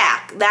to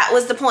Jack. That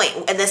was the point.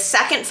 And the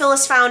second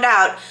Phyllis found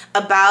out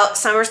about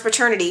Summer's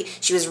paternity,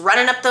 she was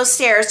running up those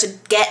stairs to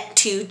get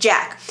to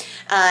Jack.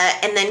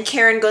 And then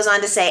Karen goes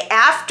on to say,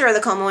 after the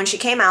coma, when she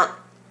came out,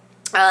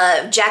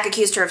 Jack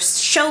accused her of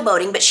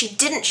showboating, but she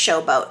didn't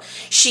showboat.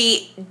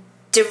 She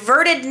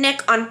diverted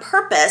Nick on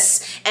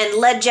purpose and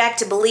led Jack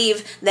to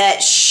believe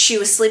that she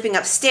was sleeping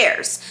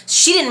upstairs.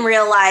 She didn't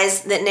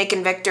realize that Nick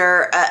and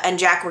Victor and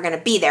Jack were going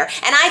to be there.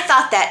 And I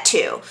thought that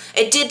too.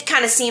 It did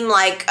kind of seem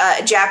like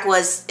Jack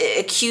was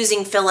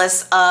accusing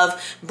Phyllis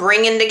of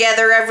bringing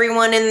together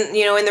everyone in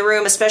the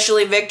room,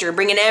 especially Victor,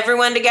 bringing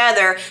everyone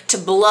together to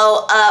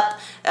blow up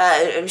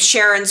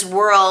Sharon's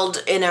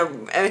world in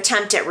an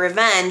attempt at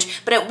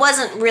revenge, but it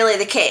wasn't really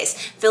the case.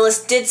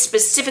 Phyllis did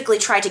specifically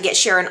try to get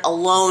Sharon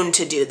alone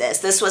to do this.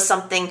 This was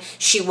something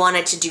she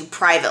wanted to do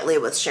privately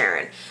with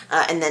Sharon,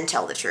 and then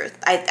tell the truth.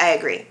 I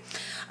agree.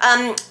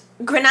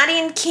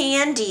 Grenadian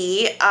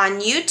Candy on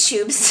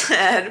YouTube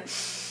said,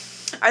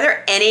 are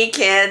there any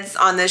kids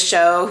on this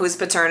show whose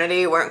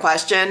paternity weren't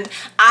questioned?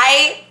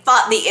 I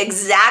thought the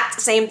exact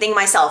same thing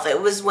myself.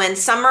 It was when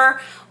Summer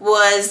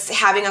was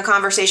having a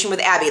conversation with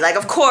Abby. Like,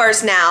 of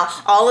course, now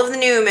all of the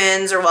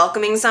Newmans are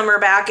welcoming Summer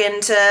back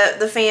into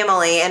the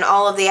family, and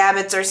all of the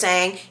Abbotts are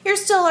saying, you're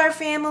still our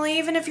family,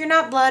 even if you're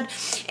not blood.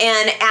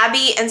 And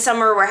Abby and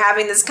Summer were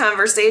having this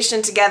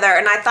conversation together,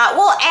 and I thought,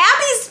 well,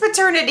 Abby's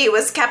paternity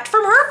was kept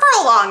from her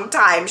for a long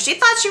time. She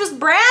thought she was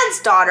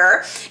Brad's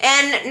daughter,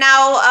 and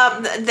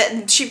now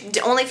she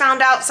only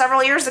found out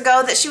several years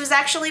ago that she was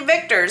actually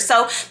Victor's.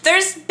 So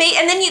there's,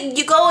 and then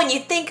you go and you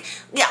think,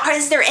 are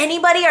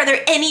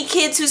there any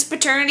kids whose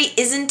paternity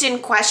isn't in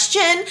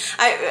question?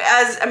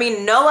 I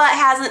mean, Noah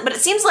hasn't, but it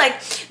seems like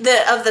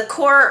the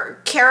core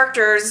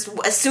characters,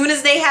 as soon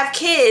as they have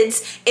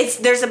kids,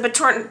 there's a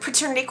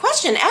paternity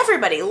question.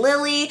 Everybody,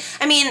 Lily.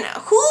 I mean,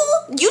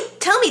 you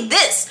tell me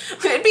this?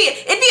 It'd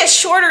be a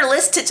shorter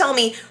list to tell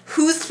me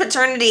whose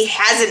paternity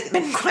hasn't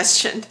been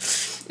questioned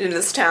in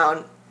this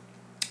town.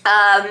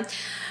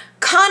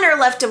 Connor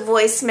left a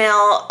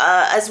voicemail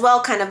as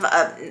well, kind of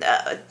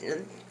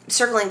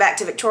circling back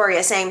to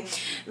Victoria, saying,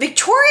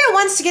 Victoria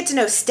wants to get to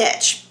know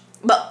Stitch,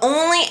 but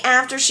only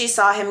after she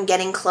saw him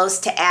getting close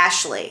to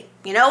Ashley.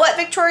 You know what,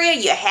 Victoria?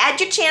 You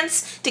had your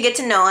chance to get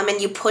to know him and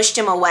you pushed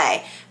him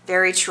away.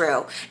 Very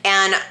true.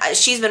 And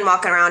she's been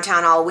walking around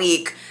town all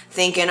week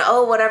thinking,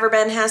 oh, whatever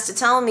Ben has to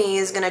tell me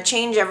is going to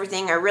change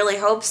everything. I really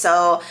hope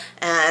so.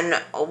 And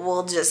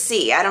we'll just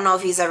see. I don't know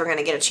if he's ever going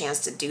to get a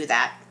chance to do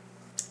that.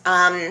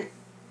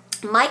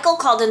 Michael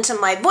called into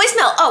my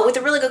voicemail, with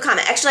a really good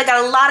comment. Actually, I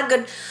got a lot of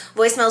good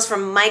voicemails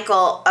from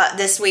Michael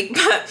this week,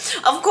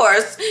 but of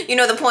course,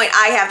 the point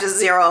I have to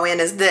zero in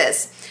is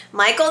this.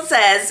 Michael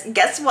says,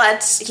 guess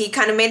what? He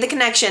kind of made the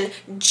connection.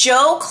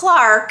 Joe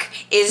Clark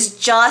is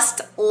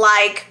just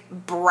like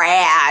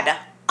Brad.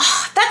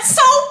 Oh, that's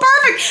so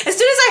perfect. As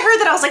soon as I heard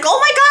that, I was like, oh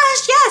my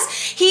gosh,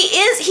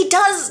 yes, he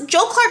does.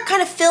 Joe Clark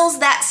kind of fills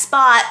that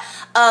spot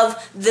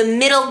of the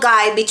middle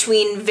guy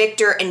between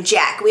Victor and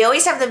Jack. We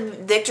always have the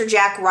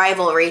Victor-Jack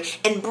rivalry,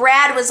 and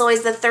Brad was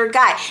always the third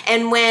guy.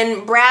 And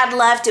when Brad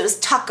left, it was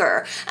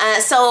Tucker.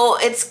 So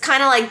it's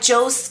kind of like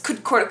Joe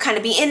could kind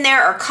of be in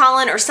there, or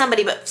Colin, or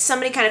somebody, but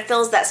somebody kind of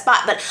fills that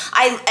spot. But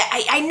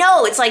I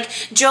know it's like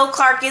Joe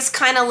Clark is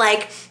kind of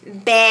like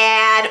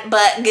bad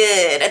but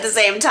good at the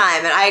same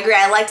time, and I agree.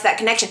 I liked that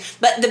connection.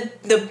 But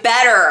the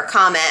better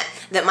comment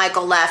that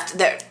Michael left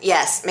that,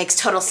 yes, makes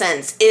total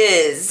sense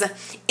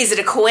is it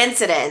a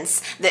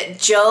coincidence that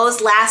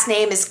Joe's last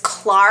name is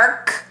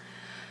Clark?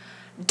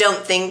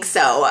 don't think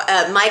so.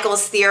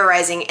 Michael's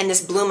theorizing, and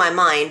this blew my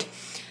mind,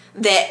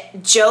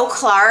 that Joe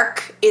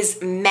Clark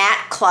is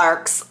Matt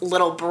Clark's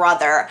little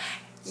brother.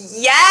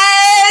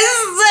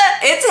 Yes!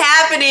 It's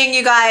happening,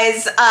 you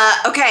guys.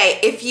 Okay,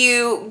 if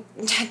you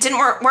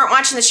weren't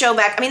watching the show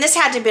back, I mean, this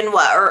had to have been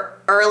what,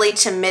 early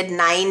to mid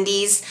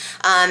 90s.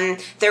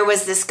 There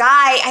was this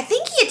guy, I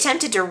think he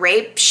attempted to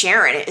rape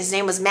Sharon. His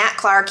name was Matt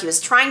Clark. He was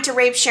trying to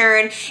rape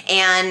Sharon,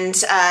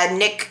 and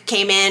Nick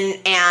came in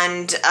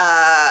and,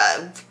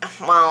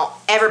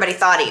 well, everybody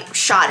thought he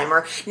shot him,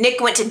 or Nick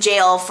went to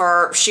jail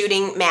for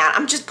shooting Matt.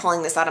 I'm just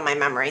pulling this out of my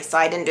memory, so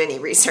I didn't do any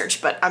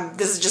research, but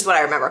this is just what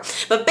I remember.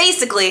 But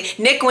basically,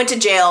 Nick went to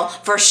jail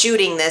for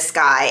shooting this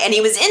guy, and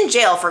he was in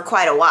jail for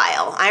quite a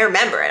while. I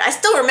remember it. I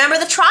still remember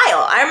the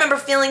trial. I remember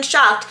feeling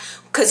shocked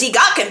because he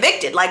got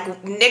convicted.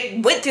 Like,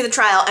 Nick went through the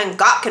trial and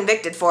got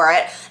convicted for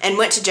it and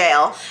went to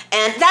jail.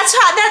 And that's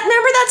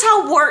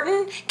how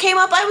Wharton came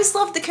up. I always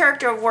loved the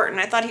character of Wharton.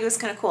 I thought he was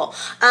kind of cool.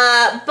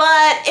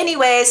 But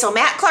anyway, so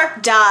Matt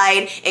Clark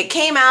died. It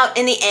came out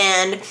in the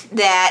end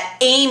that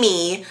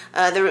Amy,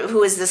 who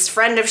was this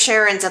friend of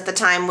Sharon's at the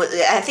time,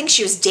 I think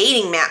she was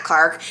dating Matt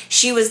Clark.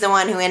 She was the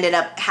one who ended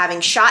up having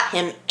shot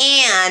him.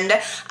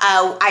 And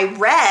I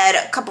read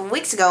a couple of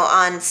weeks ago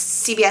on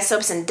CBS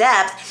Soaps in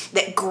Depth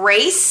that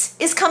Grace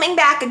is coming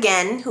back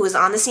again, who was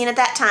on the scene at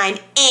that time,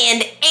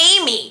 and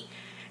Amy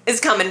is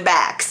coming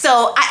back.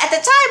 So at the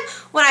time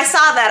when I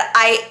saw that,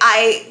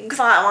 I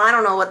thought, well, I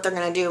don't know what they're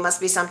going to do. It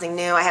must be something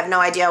new. I have no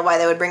idea why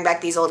they would bring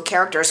back these old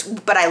characters,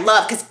 but I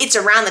love, because it's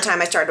around the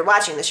time I started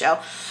watching the show.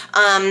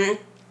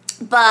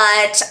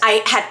 But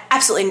I had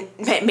absolutely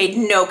made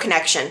no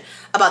connection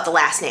about the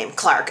last name,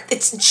 Clark.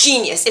 It's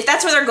genius. If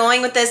that's where they're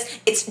going with this,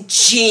 it's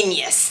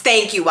genius.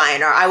 Thank you,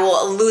 YNR. I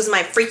will lose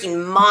my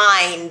freaking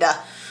mind.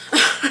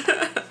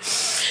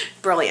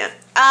 Brilliant.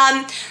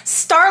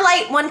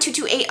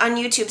 Starlight1228 on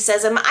YouTube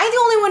says, am I the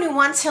only one who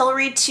wants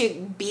Hillary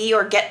to be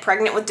or get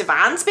pregnant with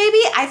Devon's baby?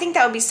 I think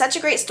that would be such a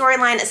great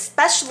storyline,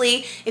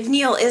 especially if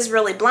Neil is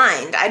really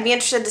blind. I'd be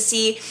interested to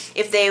see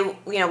if they,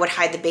 would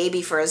hide the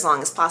baby for as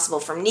long as possible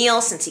from Neil,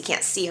 since he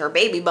can't see her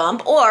baby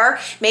bump, or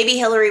maybe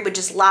Hillary would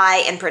just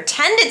lie and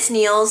pretend it's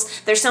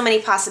Neil's. There's so many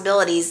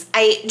possibilities.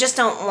 I just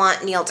don't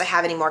want Neil to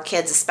have any more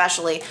kids,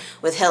 especially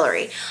with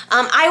Hillary.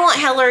 I want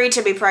Hillary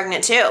to be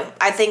pregnant too.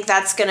 I think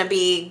that's going to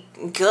be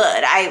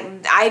good.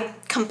 I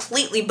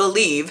completely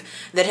believe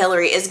that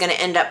Hillary is going to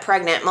end up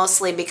pregnant,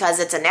 mostly because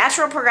it's a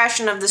natural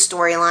progression of the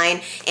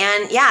storyline,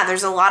 and yeah,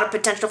 there's a lot of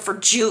potential for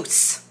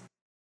juice.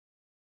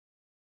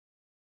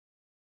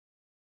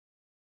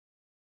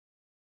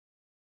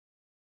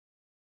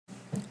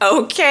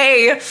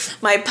 Okay,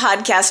 my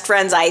podcast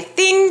friends, I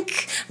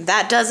think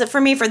that does it for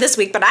me for this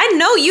week, but I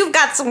know you've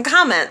got some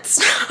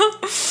comments.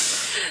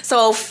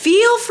 So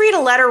feel free to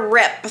let her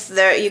rip.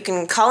 You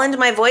can call into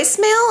my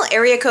voicemail,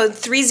 area code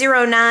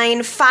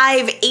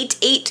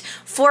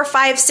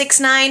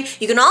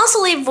 309-588-4569. You can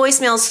also leave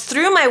voicemails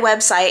through my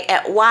website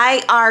at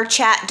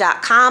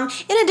yrchat.com.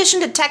 In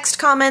addition to text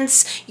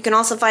comments, you can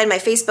also find my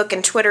Facebook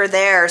and Twitter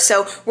there.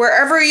 So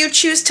wherever you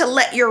choose to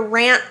let your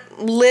rant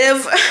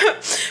live,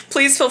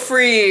 please feel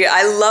free.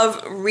 I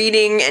love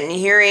reading and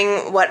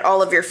hearing what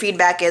all of your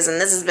feedback is,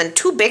 and this has been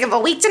too big of a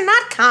week to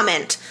not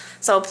comment.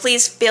 So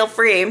please feel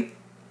free.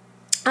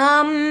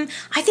 I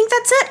think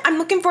that's it. I'm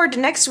looking forward to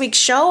next week's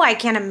show. I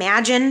can't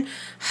imagine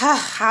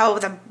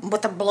what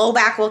the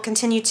blowback will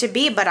continue to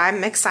be, but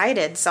I'm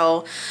excited.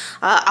 So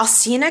I'll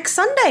see you next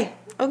Sunday.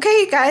 Okay,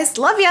 you guys.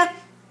 Love ya.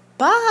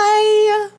 Bye.